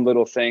its own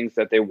little things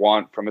that they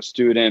want from a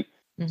student,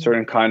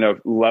 certain kind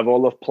of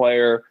level of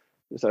player,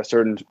 there's a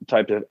certain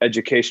type of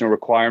educational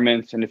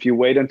requirements. And if you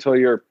wait until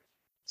you're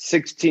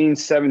 16,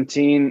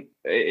 17,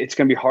 it's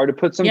going to be hard to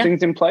put some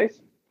things in place.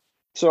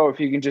 So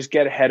if you can just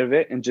get ahead of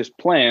it and just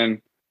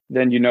plan,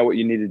 then you know what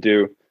you need to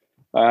do.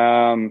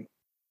 And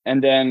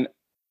then,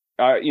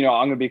 I'm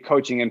going to be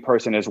coaching in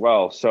person as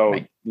well. So,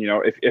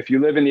 if you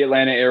live in the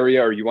Atlanta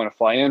area or you want to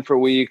fly in for a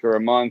week or a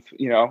month,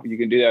 you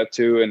can do that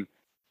too.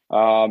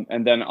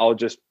 And then I'll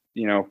just,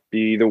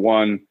 be the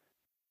one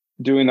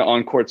doing the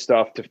on-court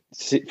stuff to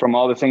see from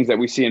all the things that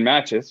we see in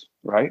matches,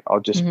 right? I'll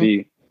just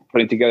be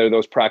putting together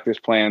those practice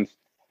plans.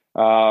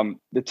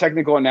 The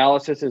technical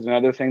analysis is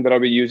another thing that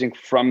I'll be using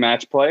from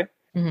match play,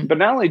 but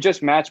not only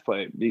just match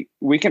play,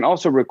 we can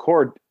also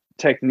record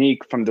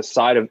technique from the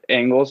side of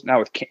angles.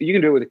 Now you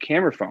can do it with a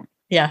camera phone.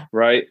 Yeah.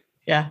 Right.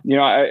 Yeah.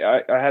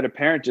 I had a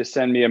parent just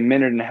send me a 1.5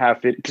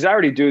 minute because I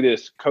already do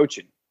this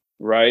coaching,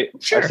 right?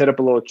 Sure. I set up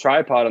a little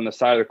tripod on the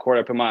side of the court.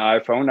 I put my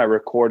iPhone, I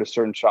record a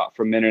certain shot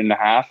for 1.5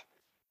 minutes.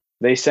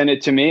 They send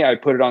it to me. I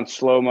put it on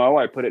slow-mo.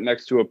 I put it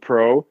next to a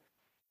pro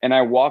and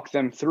I walk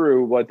them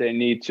through what they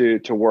need to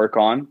work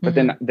on, but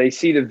then they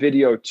see the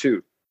video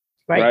too.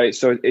 Right.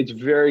 So it's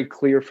very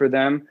clear for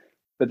them.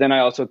 But then I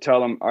also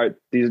tell them, all right,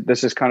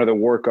 this is kind of the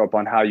workup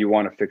on how you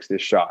want to fix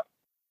this shot.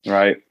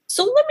 Right.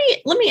 So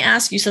let me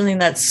ask you something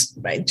that's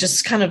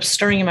just kind of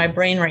stirring in my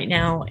brain right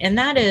now. And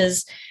that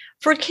is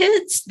for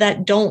kids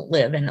that don't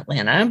live in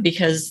Atlanta,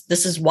 because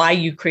this is why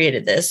you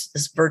created this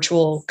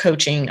virtual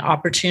coaching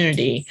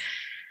opportunity.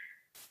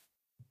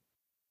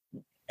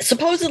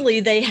 Supposedly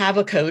they have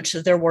a coach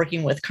that they're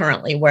working with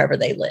currently wherever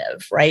they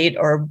live, right?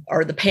 Or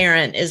the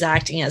parent is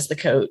acting as the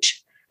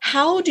coach.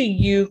 How do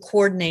you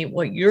coordinate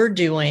what you're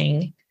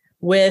doing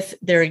with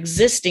their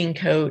existing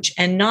coach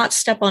and not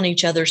step on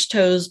each other's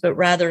toes, but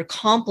rather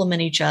complement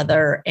each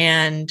other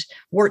and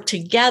work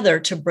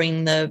together to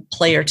bring the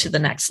player to the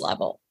next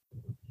level?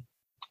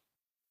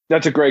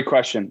 That's a great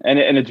question. And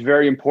it's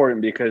very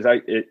important because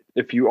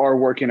if you are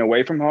working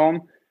away from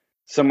home,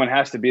 someone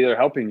has to be there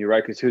helping you,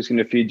 right? Because who's going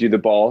to feed you the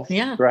balls?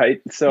 Yeah.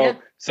 Right. So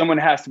someone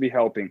has to be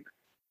helping.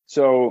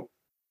 So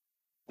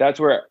that's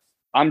where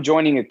I'm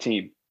joining a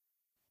team.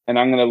 And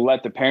I'm going to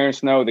let the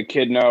parents know, the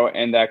kid know,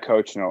 and that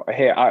coach know,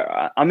 hey,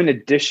 I'm an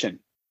addition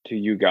to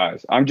you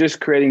guys. I'm just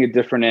creating a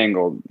different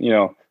angle.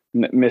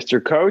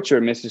 Mr. Coach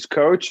or Mrs.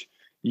 Coach,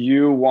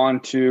 you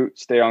want to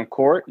stay on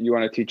court. You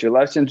want to teach your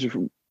lessons.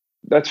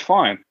 That's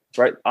fine,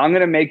 right? I'm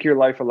going to make your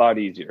life a lot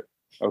easier.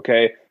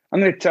 Okay. I'm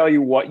going to tell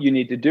you what you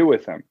need to do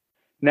with them.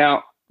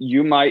 Now,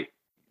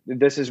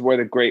 this is where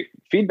the great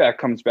feedback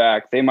comes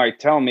back. They might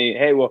tell me,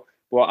 hey, well,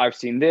 I've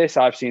seen this,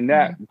 I've seen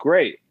that. Mm-hmm.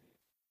 Great.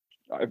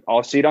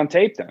 I'll see it on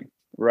tape then,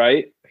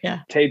 right? Yeah.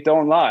 Tape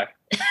don't lie.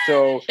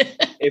 So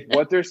if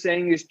what they're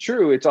saying is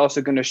true, it's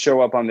also going to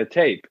show up on the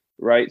tape,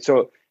 right?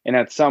 So, and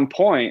at some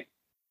point,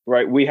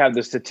 right, we have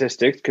the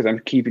statistics because I'm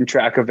keeping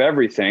track of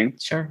everything.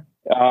 Sure.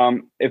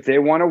 If they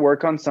want to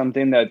work on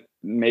something that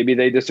maybe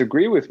they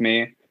disagree with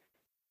me,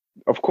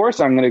 of course,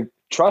 I'm going to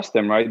trust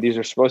them, right? These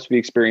are supposed to be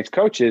experienced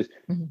coaches.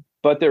 Mm-hmm.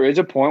 But there is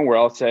a point where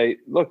I'll say,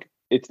 look,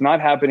 it's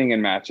not happening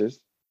in matches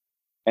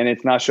and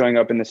it's not showing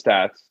up in the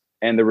stats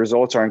and the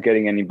results aren't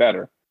getting any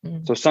better.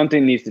 Mm-hmm. So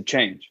something needs to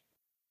change,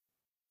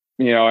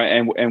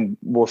 and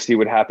we'll see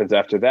what happens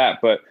after that.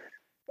 But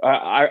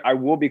I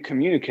will be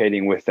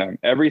communicating with them.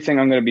 Everything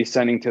I'm going to be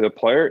sending to the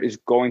player is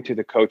going to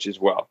the coach as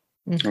well,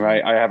 mm-hmm.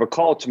 right? I have a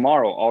call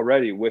tomorrow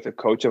already with a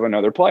coach of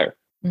another player,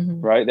 mm-hmm.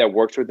 right? That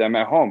works with them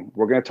at home.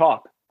 We're going to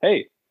talk.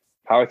 Hey,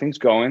 how are things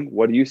going?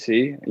 What do you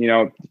see?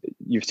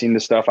 You've seen the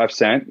stuff I've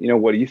sent.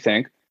 What do you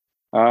think?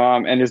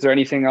 And is there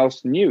anything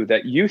else new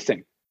that you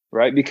think,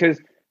 right?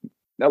 Because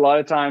a lot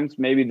of times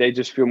maybe they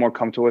just feel more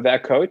comfortable with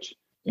that coach.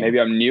 Yeah. Maybe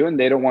I'm new and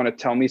they don't want to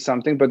tell me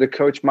something, but the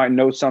coach might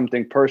know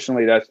something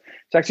personally it's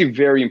actually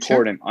very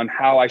important on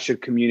how I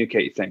should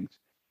communicate things.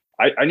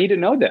 I need to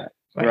know that,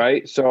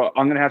 right? So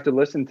I'm going to have to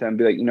listen to them and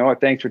be like, you know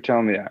what? Thanks for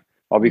telling me that.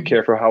 I'll be mm-hmm.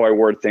 careful how I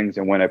word things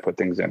and when I put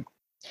things in.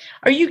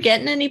 Are you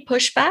getting any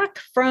pushback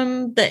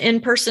from the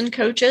in-person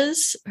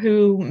coaches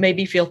who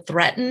maybe feel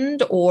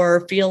threatened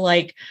or feel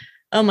like,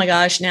 oh my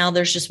gosh, now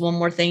there's just one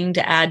more thing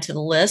to add to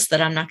the list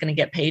that I'm not going to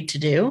get paid to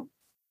do?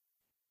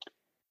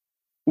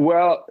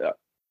 Well,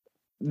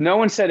 no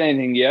one said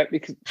anything yet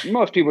because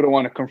most people don't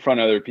want to confront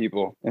other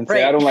people and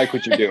say, I don't like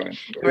what you're doing,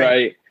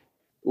 right?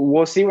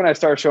 We'll see when I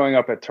start showing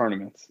up at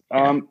tournaments.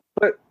 Yeah.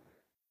 But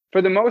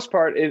for the most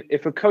part,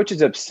 if a coach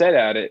is upset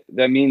at it,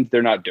 that means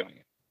they're not doing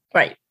it.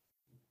 Right.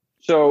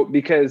 So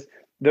because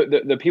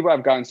the people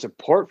I've gotten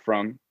support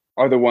from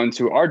are the ones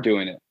who are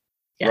doing it,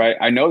 right?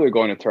 I know they're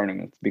going to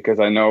tournaments because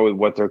I know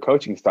what their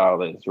coaching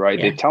style is, right?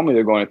 Yeah. They tell me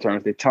they're going to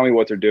tournaments. They tell me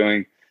what they're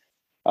doing.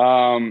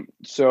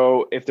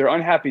 So if they're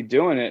unhappy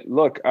doing it,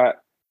 look,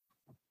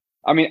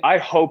 I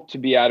hope to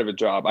be out of a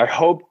job. I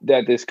hope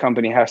that this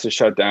company has to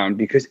shut down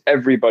because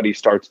everybody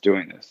starts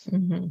doing this,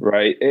 mm-hmm.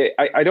 right?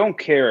 I don't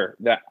care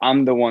that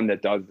I'm the one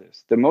that does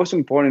this. The most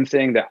important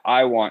thing that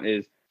I want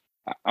is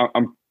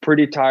I'm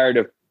pretty tired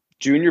of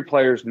junior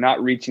players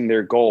not reaching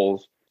their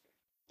goals,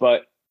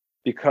 but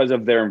because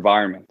of their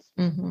environments.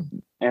 Mm-hmm.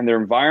 And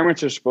their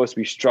environments are supposed to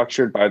be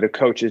structured by the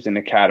coaches and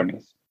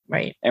academies.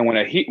 Right. And when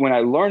I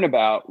learn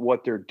about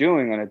what they're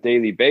doing on a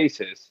daily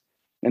basis,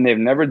 and they've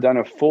never done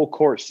a full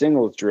court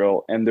singles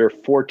drill, and they're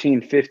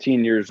 14,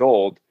 15 years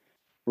old,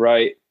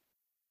 right?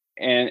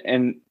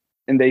 And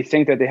they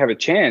think that they have a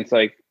chance.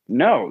 Like,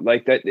 no,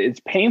 like that,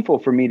 it's painful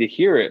for me to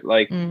hear it.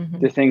 Like mm-hmm.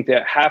 to think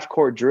that half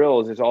court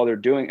drills is all they're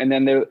doing. And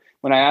then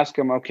when I ask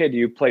them, okay, do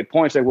you play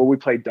points? Like, well, we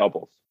play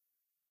doubles.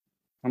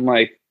 I'm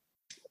like,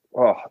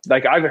 oh,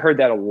 like I've heard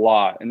that a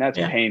lot, and that's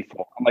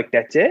painful. I'm like,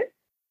 that's it?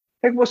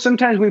 Like, well,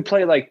 sometimes we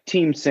play like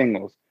team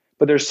singles,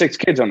 but there's 6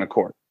 kids on the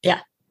court.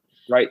 Yeah.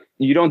 Right.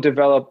 You don't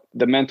develop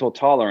the mental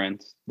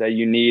tolerance that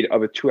you need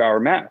of a 2-hour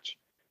match.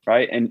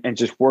 Right. And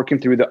just working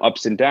through the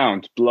ups and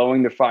downs,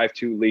 blowing the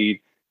 5-2 lead,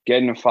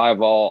 getting a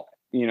 5-all,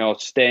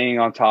 staying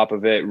on top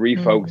of it,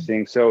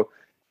 refocusing. So,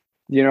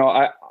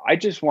 I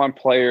just want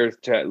players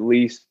to at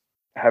least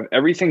have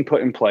everything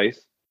put in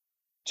place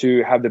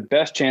to have the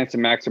best chance to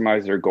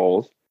maximize their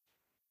goals.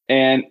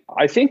 And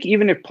I think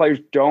even if players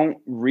don't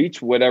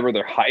reach whatever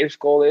their highest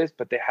goal is,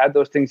 but they had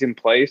those things in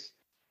place,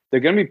 they're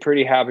going to be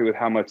pretty happy with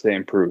how much they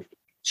improved.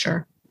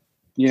 Sure.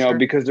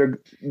 Because they're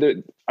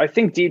I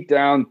think deep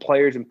down,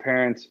 players and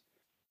parents,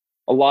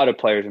 a lot of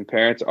players and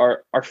parents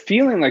are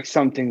feeling like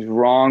something's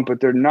wrong,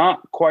 but they're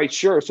not quite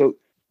sure. So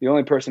the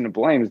only person to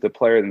blame is the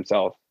player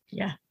themselves.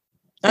 Yeah.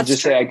 That's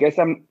just true.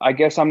 Say, I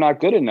guess I'm not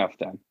good enough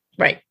then.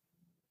 Right.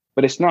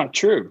 But it's not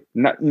true.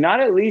 Not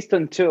at least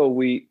until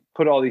we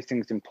put all these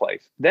things in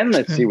place. Then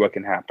let's see what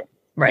can happen.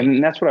 Right.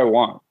 And that's what I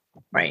want.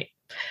 Right.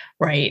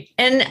 Right.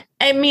 And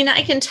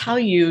I can tell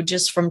you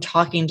just from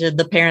talking to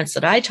the parents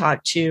that I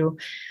talk to,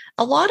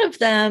 a lot of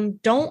them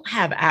don't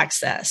have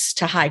access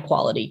to high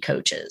quality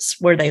coaches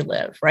where they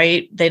live,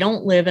 right? They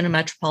don't live in a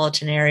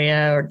metropolitan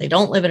area, or they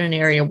don't live in an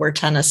area where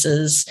tennis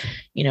is,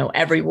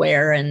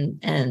 everywhere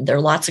and there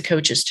are lots of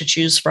coaches to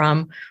choose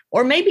from.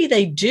 Or maybe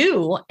they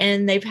do,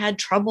 and they've had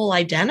trouble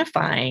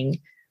identifying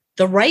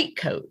the right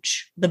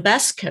coach, the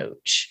best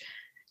coach.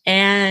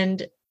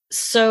 And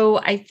so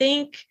I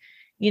think,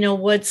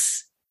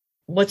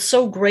 what's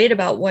so great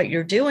about what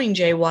you're doing,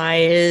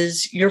 JY,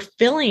 is you're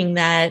filling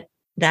that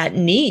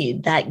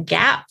need, that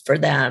gap for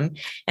them.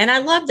 And I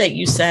love that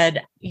you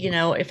said,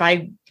 if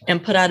I am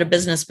put out of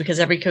business because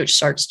every coach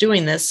starts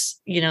doing this,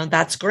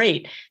 that's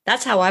great.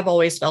 That's how I've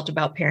always felt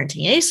about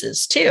Parenting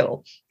Aces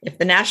too. If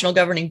the national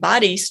governing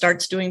body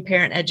starts doing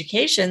parent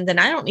education, then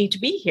I don't need to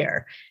be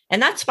here.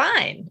 And that's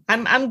fine.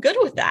 I'm good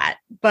with that.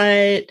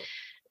 But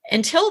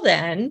until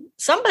then,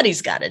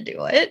 somebody's got to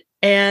do it.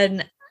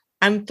 And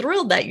I'm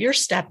thrilled that you're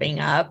stepping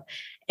up.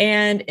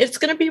 And it's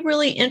going to be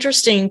really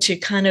interesting to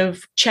kind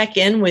of check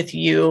in with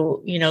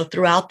you,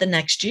 throughout the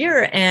next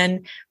year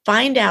and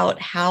find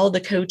out how the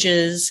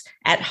coaches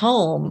at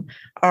home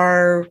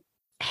are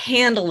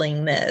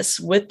handling this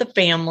with the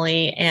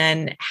family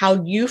and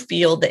how you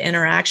feel the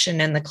interaction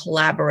and the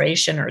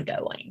collaboration are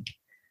going.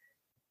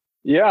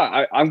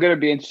 Yeah, I'm going to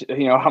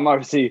be, I'm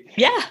obviously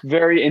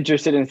very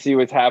interested in see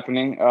what's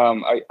happening.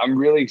 I'm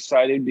really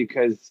excited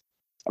because,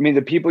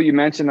 the people you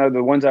mentioned are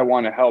the ones I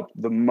want to help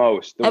the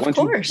most. The ones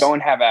who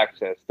don't have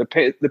access. The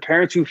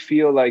parents who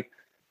feel like,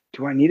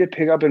 do I need to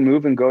pick up and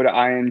move and go to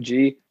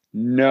IMG?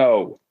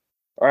 No,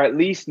 or at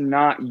least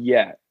not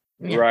yet,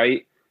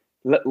 right?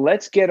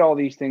 Let's get all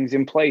these things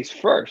in place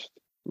first,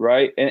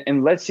 right?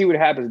 And let's see what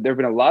happens. There have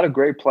been a lot of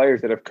great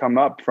players that have come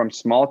up from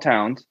small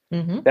towns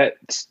that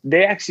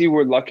they actually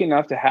were lucky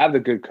enough to have a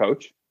good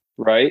coach,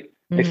 right?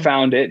 They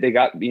found it. They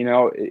got,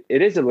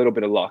 it is a little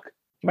bit of luck,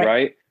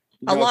 right?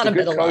 A lot of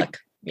luck.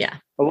 Yeah.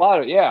 A lot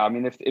of,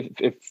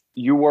 if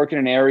you work in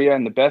an area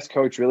and the best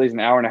coach really is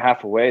an hour and a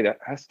half away,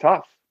 that's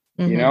tough.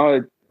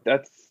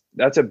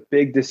 That's a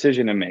big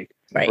decision to make.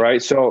 Right.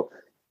 So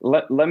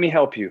let me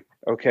help you.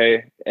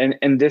 Okay.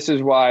 And this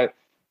is why,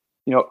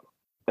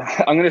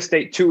 I'm going to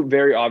state two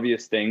very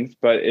obvious things,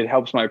 but it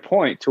helps my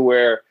point to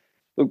where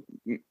look,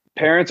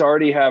 parents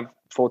already have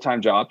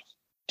full-time jobs.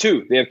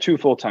 They have two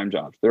full-time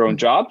jobs, their own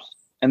jobs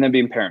and then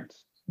being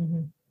parents.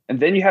 And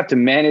then you have to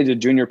manage a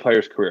junior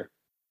player's career,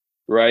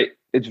 right?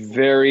 It's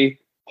very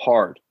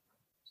hard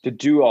to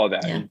do all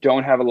that. You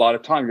don't have a lot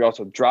of time. You're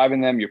also driving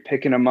them, you're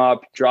picking them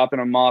up, dropping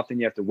them off, and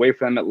you have to wait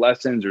for them at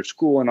lessons or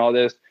school and all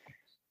this.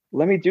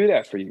 Let me do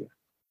that for you.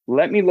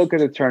 Let me look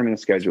at the tournament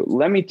schedule.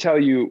 Let me tell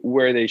you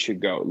where they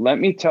should go. Let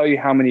me tell you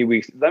how many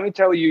weeks. Let me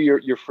tell you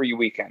your free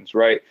weekends,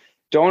 right?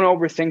 Don't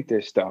overthink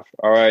this stuff,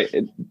 all right?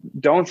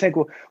 Don't think,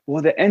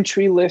 well, the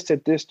entry list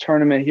at this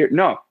tournament here.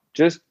 No,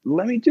 just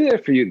let me do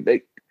that for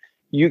you.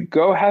 You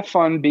go have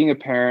fun being a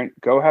parent,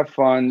 go have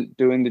fun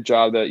doing the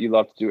job that you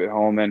love to do at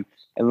home, and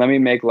let me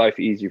make life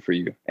easy for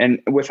you.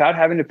 And without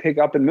having to pick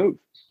up and move.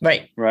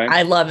 Right.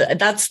 I love it.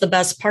 That's the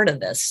best part of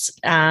this.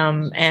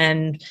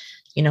 And,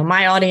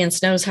 my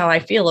audience knows how I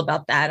feel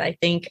about that. I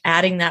think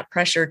adding that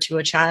pressure to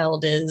a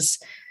child is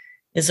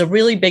a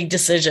really big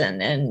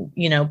decision, and,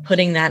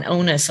 putting that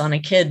onus on a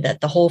kid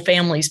that the whole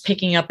family's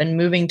picking up and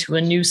moving to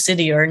a new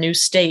city or a new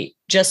state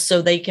just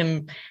so they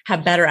can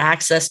have better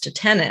access to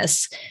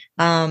tennis.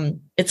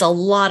 It's a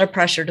lot of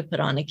pressure to put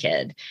on a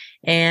kid,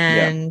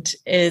 and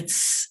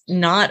it's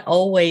not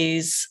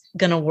always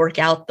going to work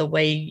out the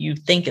way you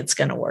think it's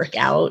going to work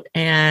out.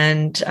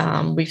 And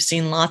we've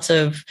seen lots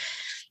of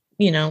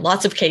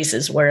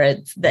cases where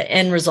the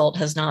end result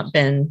has not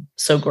been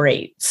so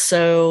great.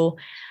 So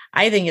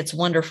I think it's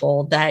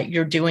wonderful that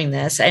you're doing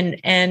this.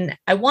 And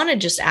I want to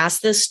just ask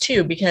this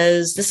too,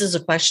 because this is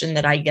a question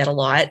that I get a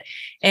lot,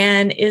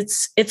 and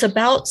it's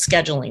about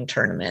scheduling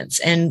tournaments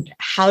and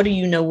how do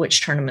you know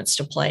which tournaments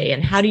to play,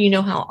 and how do you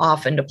know how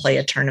often to play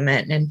a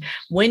tournament, and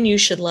when you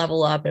should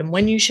level up and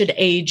when you should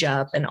age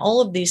up and all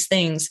of these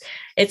things.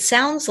 It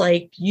sounds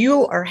like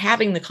you are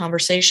having the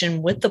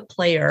conversation with the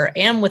player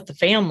and with the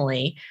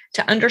family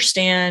to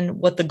understand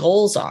what the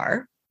goals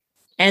are.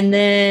 And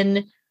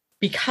then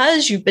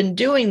because you've been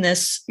doing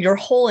this your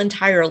whole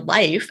entire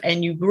life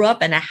and you grew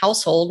up in a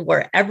household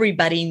where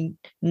everybody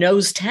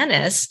knows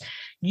tennis,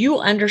 you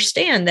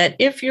understand that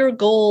if your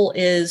goal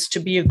is to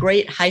be a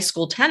great high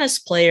school tennis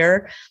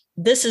player,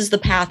 this is the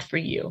path for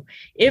you.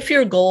 If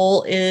your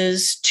goal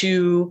is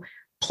to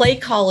play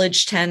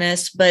college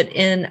tennis, but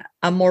in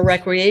a more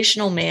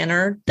recreational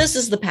manner, this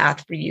is the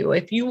path for you.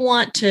 If you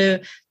want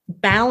to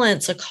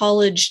balance a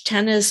college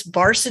tennis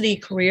varsity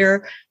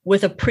career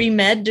with a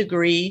pre-med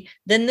degree,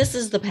 then this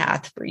is the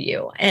path for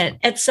you, and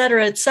et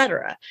cetera, et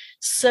cetera.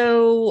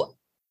 So,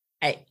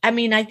 I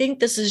think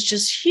this is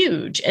just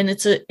huge, and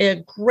it's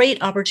a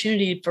great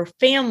opportunity for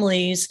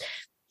families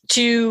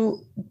to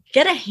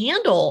get a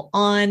handle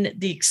on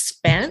the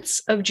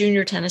expense of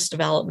junior tennis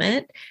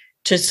development,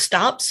 to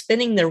stop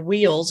spinning their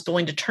wheels,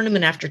 going to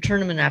tournament after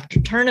tournament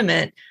after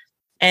tournament,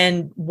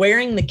 and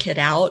wearing the kid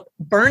out,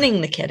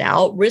 burning the kid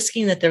out,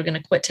 risking that they're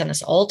going to quit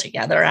tennis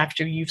altogether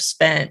after you've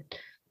spent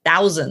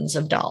thousands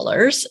of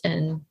dollars,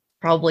 and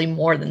probably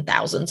more than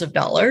thousands of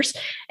dollars.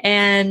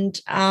 And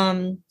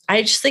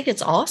I just think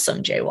it's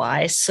awesome,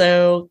 JY.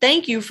 So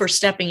thank you for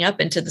stepping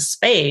up into the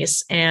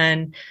space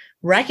and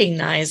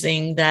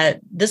recognizing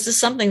that this is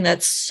something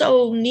that's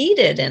so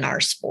needed in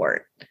our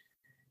sport.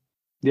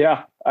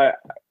 Yeah.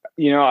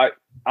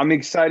 I'm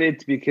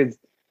excited because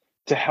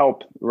to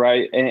help,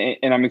 right?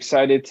 And I'm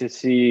excited to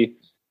see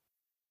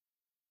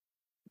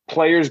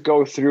players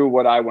go through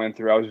what I went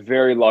through. I was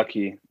very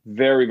lucky,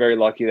 very, very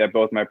lucky that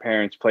both my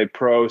parents played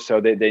pro,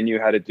 so they knew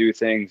how to do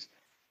things.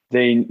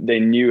 They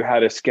knew how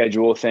to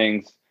schedule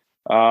things,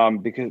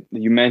 because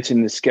you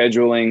mentioned the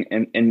scheduling,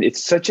 and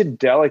it's such a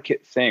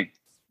delicate thing,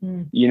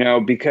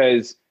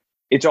 because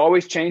it's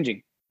always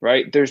changing,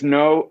 right? There's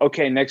no,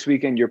 okay, next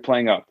weekend you're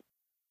playing up.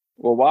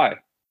 Well, why?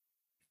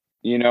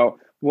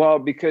 Well,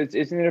 because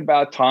isn't it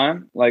about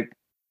time? Like,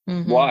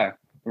 why?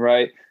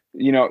 Right?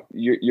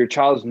 Your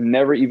child's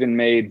never even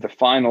made the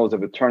finals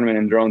of a tournament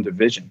in their own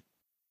division.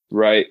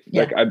 Right.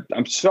 Yeah. Like,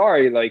 I'm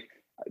sorry. Like,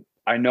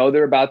 I know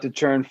they're about to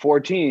turn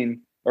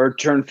 14 or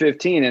turn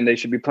 15 and they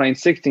should be playing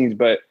 16s,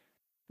 but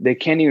they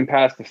can't even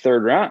pass the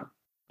third round.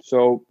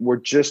 So we're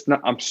just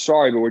not, I'm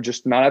sorry, but we're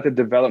just not at the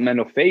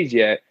developmental phase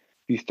yet.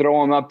 You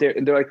throw them up there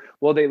and they're like,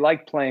 well, they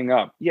like playing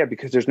up. Yeah,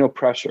 because there's no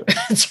pressure.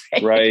 That's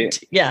right. Right.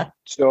 Yeah.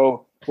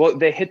 So, well,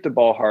 they hit the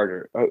ball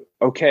harder.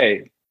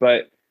 Okay.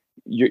 But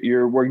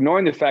we're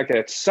ignoring the fact that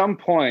at some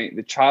point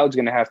the child's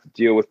going to have to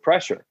deal with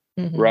pressure.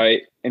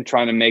 Right. And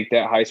trying to make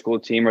that high school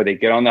team, or they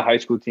get on the high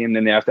school team,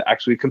 then they have to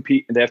actually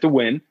compete. They have to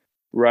win.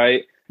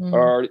 Right.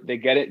 Or they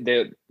get it.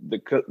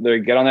 They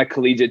get on that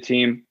collegiate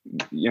team.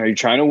 You're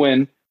trying to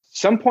win.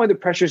 Some point the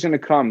pressure is going to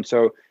come.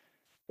 So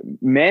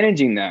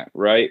managing that,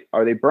 right?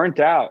 Are they burnt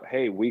out?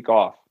 Hey, week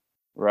off,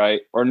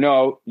 right? Or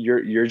no,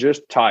 you're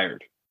just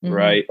tired,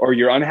 right? Or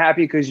you're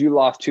unhappy because you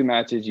lost 2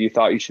 matches you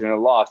thought you shouldn't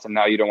have lost, and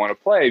now you don't want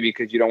to play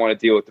because you don't want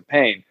to deal with the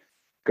pain.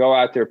 Go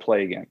out there,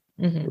 play again,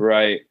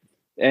 right?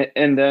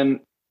 And then,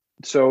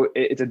 so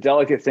it's a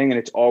delicate thing, and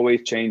it's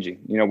always changing.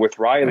 With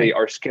Riley,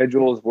 our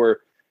schedules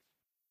were,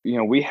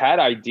 we had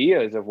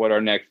ideas of what our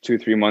next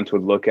 2-3 months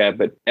would look at,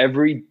 but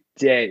every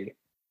day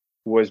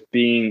was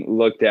being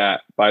looked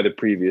at by the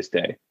previous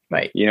day.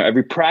 Right.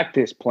 Every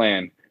practice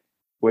plan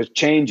was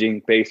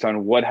changing based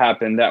on what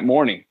happened that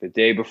morning, the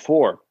day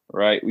before,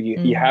 right?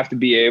 You have to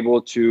be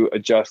able to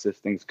adjust as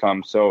things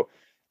come. So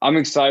I'm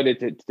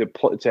excited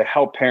to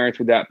help parents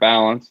with that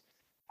balance,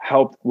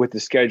 help with the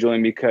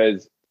scheduling,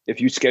 because if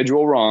you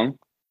schedule wrong,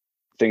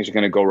 things are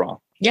going to go wrong.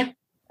 Yeah.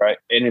 Right.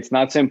 And it's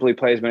not simply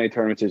play as many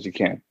tournaments as you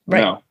can.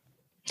 Right. No.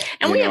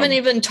 And we haven't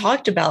even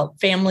talked about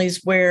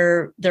families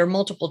where there are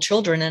multiple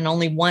children and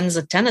only one's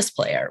a tennis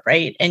player,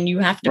 right? And you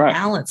have to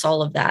balance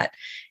all of that.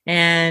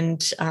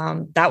 And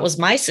that was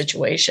my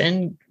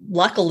situation.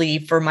 Luckily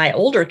for my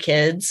older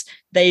kids,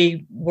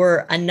 they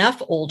were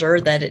enough older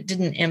that it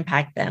didn't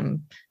impact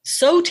them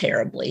so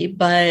terribly,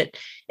 but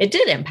it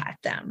did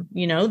impact them,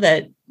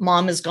 that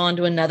mom has gone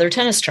to another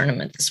tennis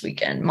tournament this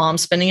weekend.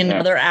 Mom's spending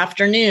another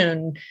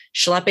afternoon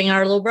schlepping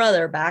our little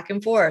brother back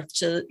and forth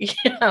to,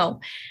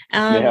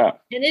 and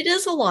it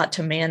is a lot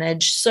to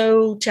manage.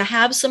 So to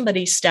have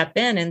somebody step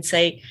in and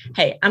say,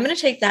 hey, I'm going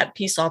to take that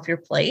piece off your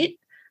plate.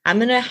 I'm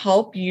going to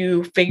help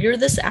you figure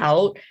this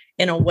out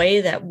in a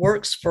way that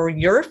works for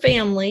your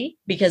family,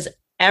 because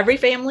every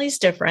family is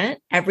different.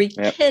 Every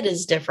kid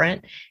is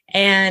different.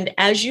 And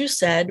as you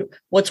said,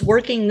 what's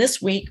working this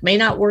week may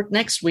not work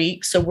next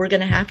week. So we're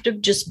going to have to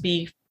just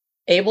be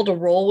able to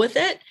roll with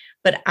it.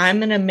 But I'm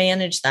going to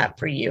manage that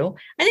for you.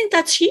 I think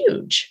that's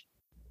huge.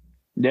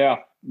 Yeah.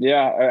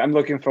 I'm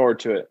looking forward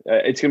to it.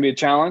 It's going to be a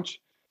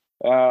challenge.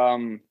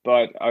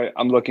 But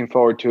I'm looking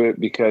forward to it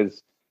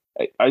because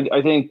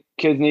I think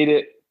kids need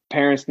it.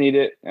 Parents need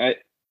it.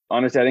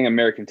 Honestly, I think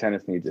American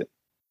tennis needs it.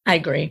 I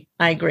agree.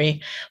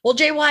 Well,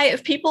 JY,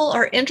 if people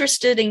are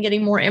interested in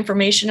getting more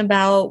information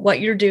about what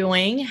you're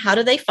doing, how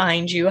do they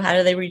find you? How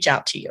do they reach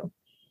out to you?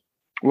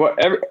 Well,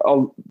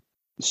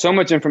 so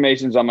much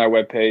information is on my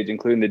webpage,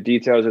 including the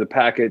details of the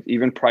package,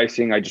 even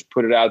pricing. I just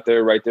put it out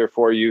there right there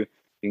for you.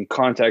 You can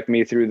contact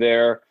me through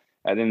there.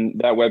 And then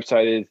that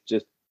website is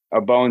just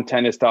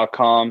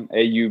aubonnetennis.com,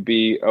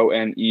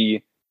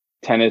 AUBONE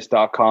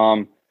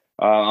tennis.com.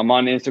 I'm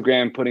on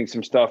Instagram putting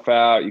some stuff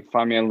out. You can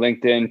find me on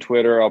LinkedIn,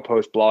 Twitter. I'll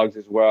post blogs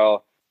as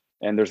well.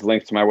 And there's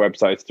links to my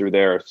websites through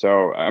there.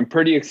 So I'm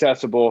pretty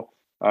accessible.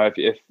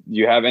 If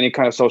you have any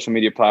kind of social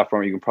media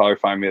platform, you can probably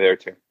find me there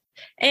too.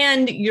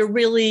 And you're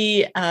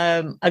really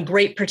a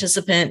great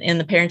participant in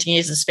the Parenting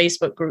Aces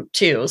Facebook group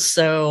too.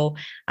 So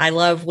I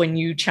love when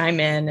you chime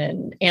in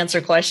and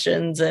answer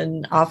questions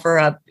and offer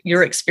up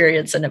your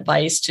experience and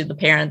advice to the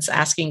parents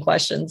asking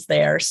questions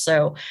there.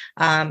 So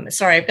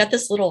sorry, I've got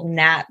this little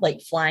gnat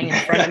flying in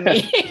front of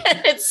me.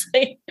 It's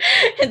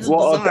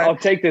bizarre. I'll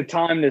take the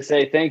time to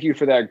say thank you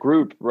for that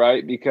group,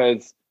 right?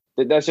 Because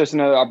that's just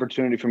another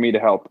opportunity for me to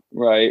help,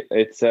 right?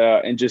 It's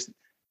and just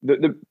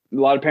a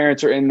lot of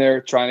parents are in there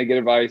trying to get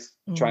advice,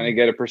 trying to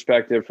get a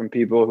perspective from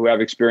people who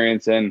have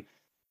experience. And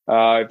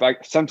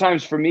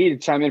sometimes for me to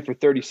chime in for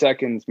 30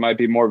 seconds might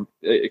be more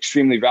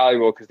extremely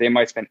valuable because they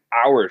might spend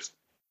hours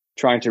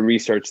trying to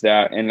research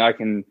that. And I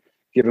can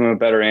give them a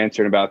better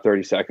answer in about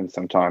 30 seconds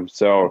sometimes.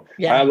 So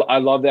I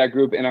love that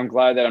group. And I'm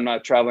glad that I'm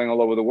not traveling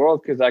all over the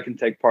world because I can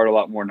take part a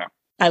lot more now.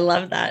 I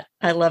love that.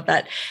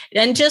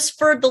 And just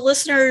for the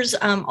listeners,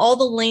 all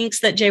the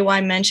links that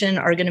JY mentioned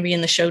are going to be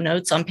in the show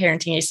notes on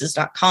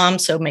parentingaces.com.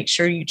 So make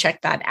sure you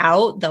check that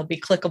out. They'll be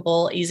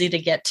clickable, easy to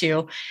get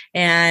to.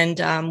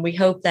 And we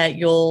hope that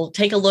you'll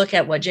take a look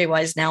at what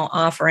JY is now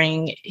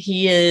offering.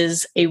 He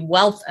is a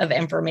wealth of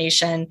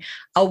information,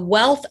 a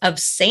wealth of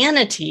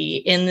sanity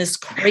in this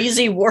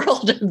crazy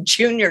world of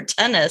junior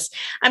tennis.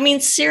 I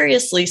mean,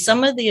 seriously,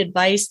 some of the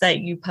advice that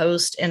you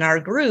post in our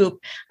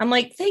group, I'm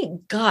like,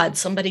 thank God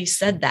somebody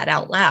said that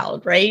out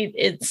loud, right?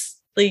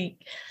 It's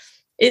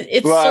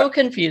so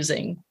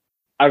confusing.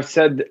 I've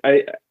said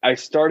I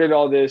started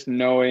all this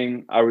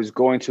knowing I was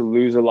going to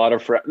lose a lot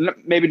of friends,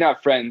 maybe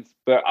not friends,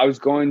 but I was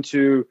going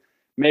to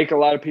make a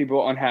lot of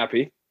people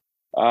unhappy.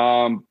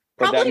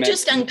 Probably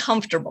just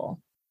uncomfortable.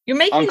 You're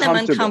making them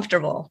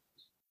uncomfortable.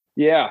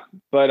 Yeah,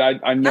 but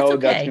I know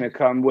that's going to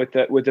come with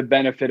the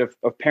benefit of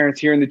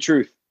parents hearing the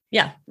truth.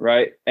 Yeah.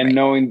 Right. And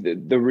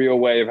knowing the real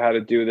way of how to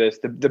do this,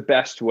 the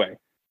best way,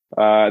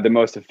 the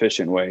most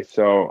efficient way.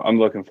 So I'm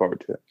looking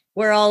forward to it.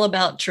 We're all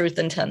about truth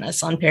and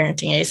tennis on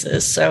Parenting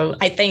Aces. So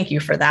I thank you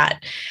for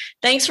that.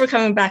 Thanks for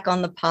coming back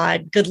on the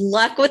pod. Good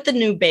luck with the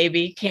new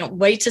baby. Can't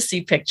wait to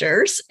see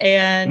pictures.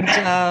 And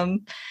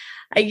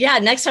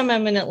next time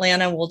I'm in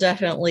Atlanta, we'll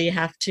definitely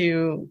have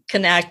to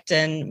connect,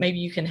 and maybe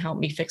you can help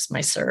me fix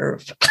my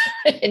serve.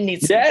 It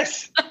needs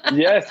yes,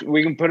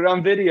 we can put it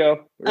on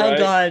video. Right? Oh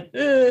God,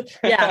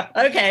 yeah,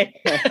 okay.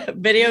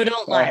 Video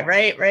don't lie,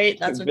 right?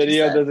 That's what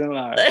video you said. Doesn't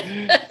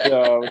lie.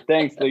 So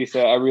thanks,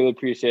 Lisa. I really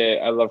appreciate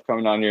it. I love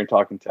coming on here and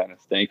talking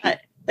tennis. Thank you.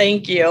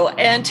 Thank you.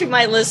 And to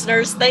my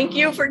listeners, thank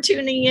you for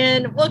tuning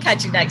in. We'll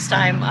catch you next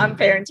time on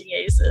Parenting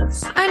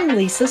Aces. I'm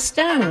Lisa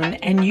Stone,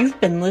 and you've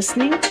been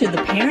listening to the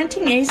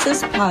Parenting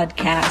Aces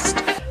podcast.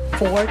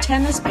 For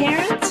tennis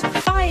parents,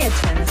 by a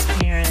tennis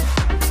parent.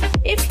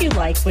 If you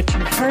like what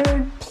you've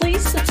heard,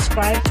 please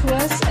subscribe to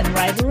us and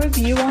write a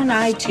review on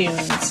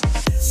iTunes.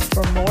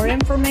 For more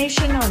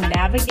information on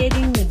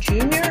navigating the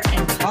junior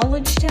and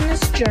college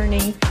tennis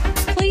journey,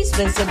 please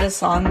visit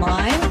us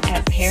online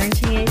at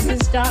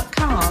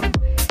parentingaces.com.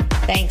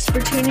 Thanks for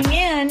tuning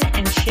in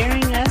and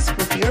sharing us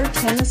with your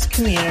tennis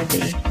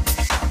community.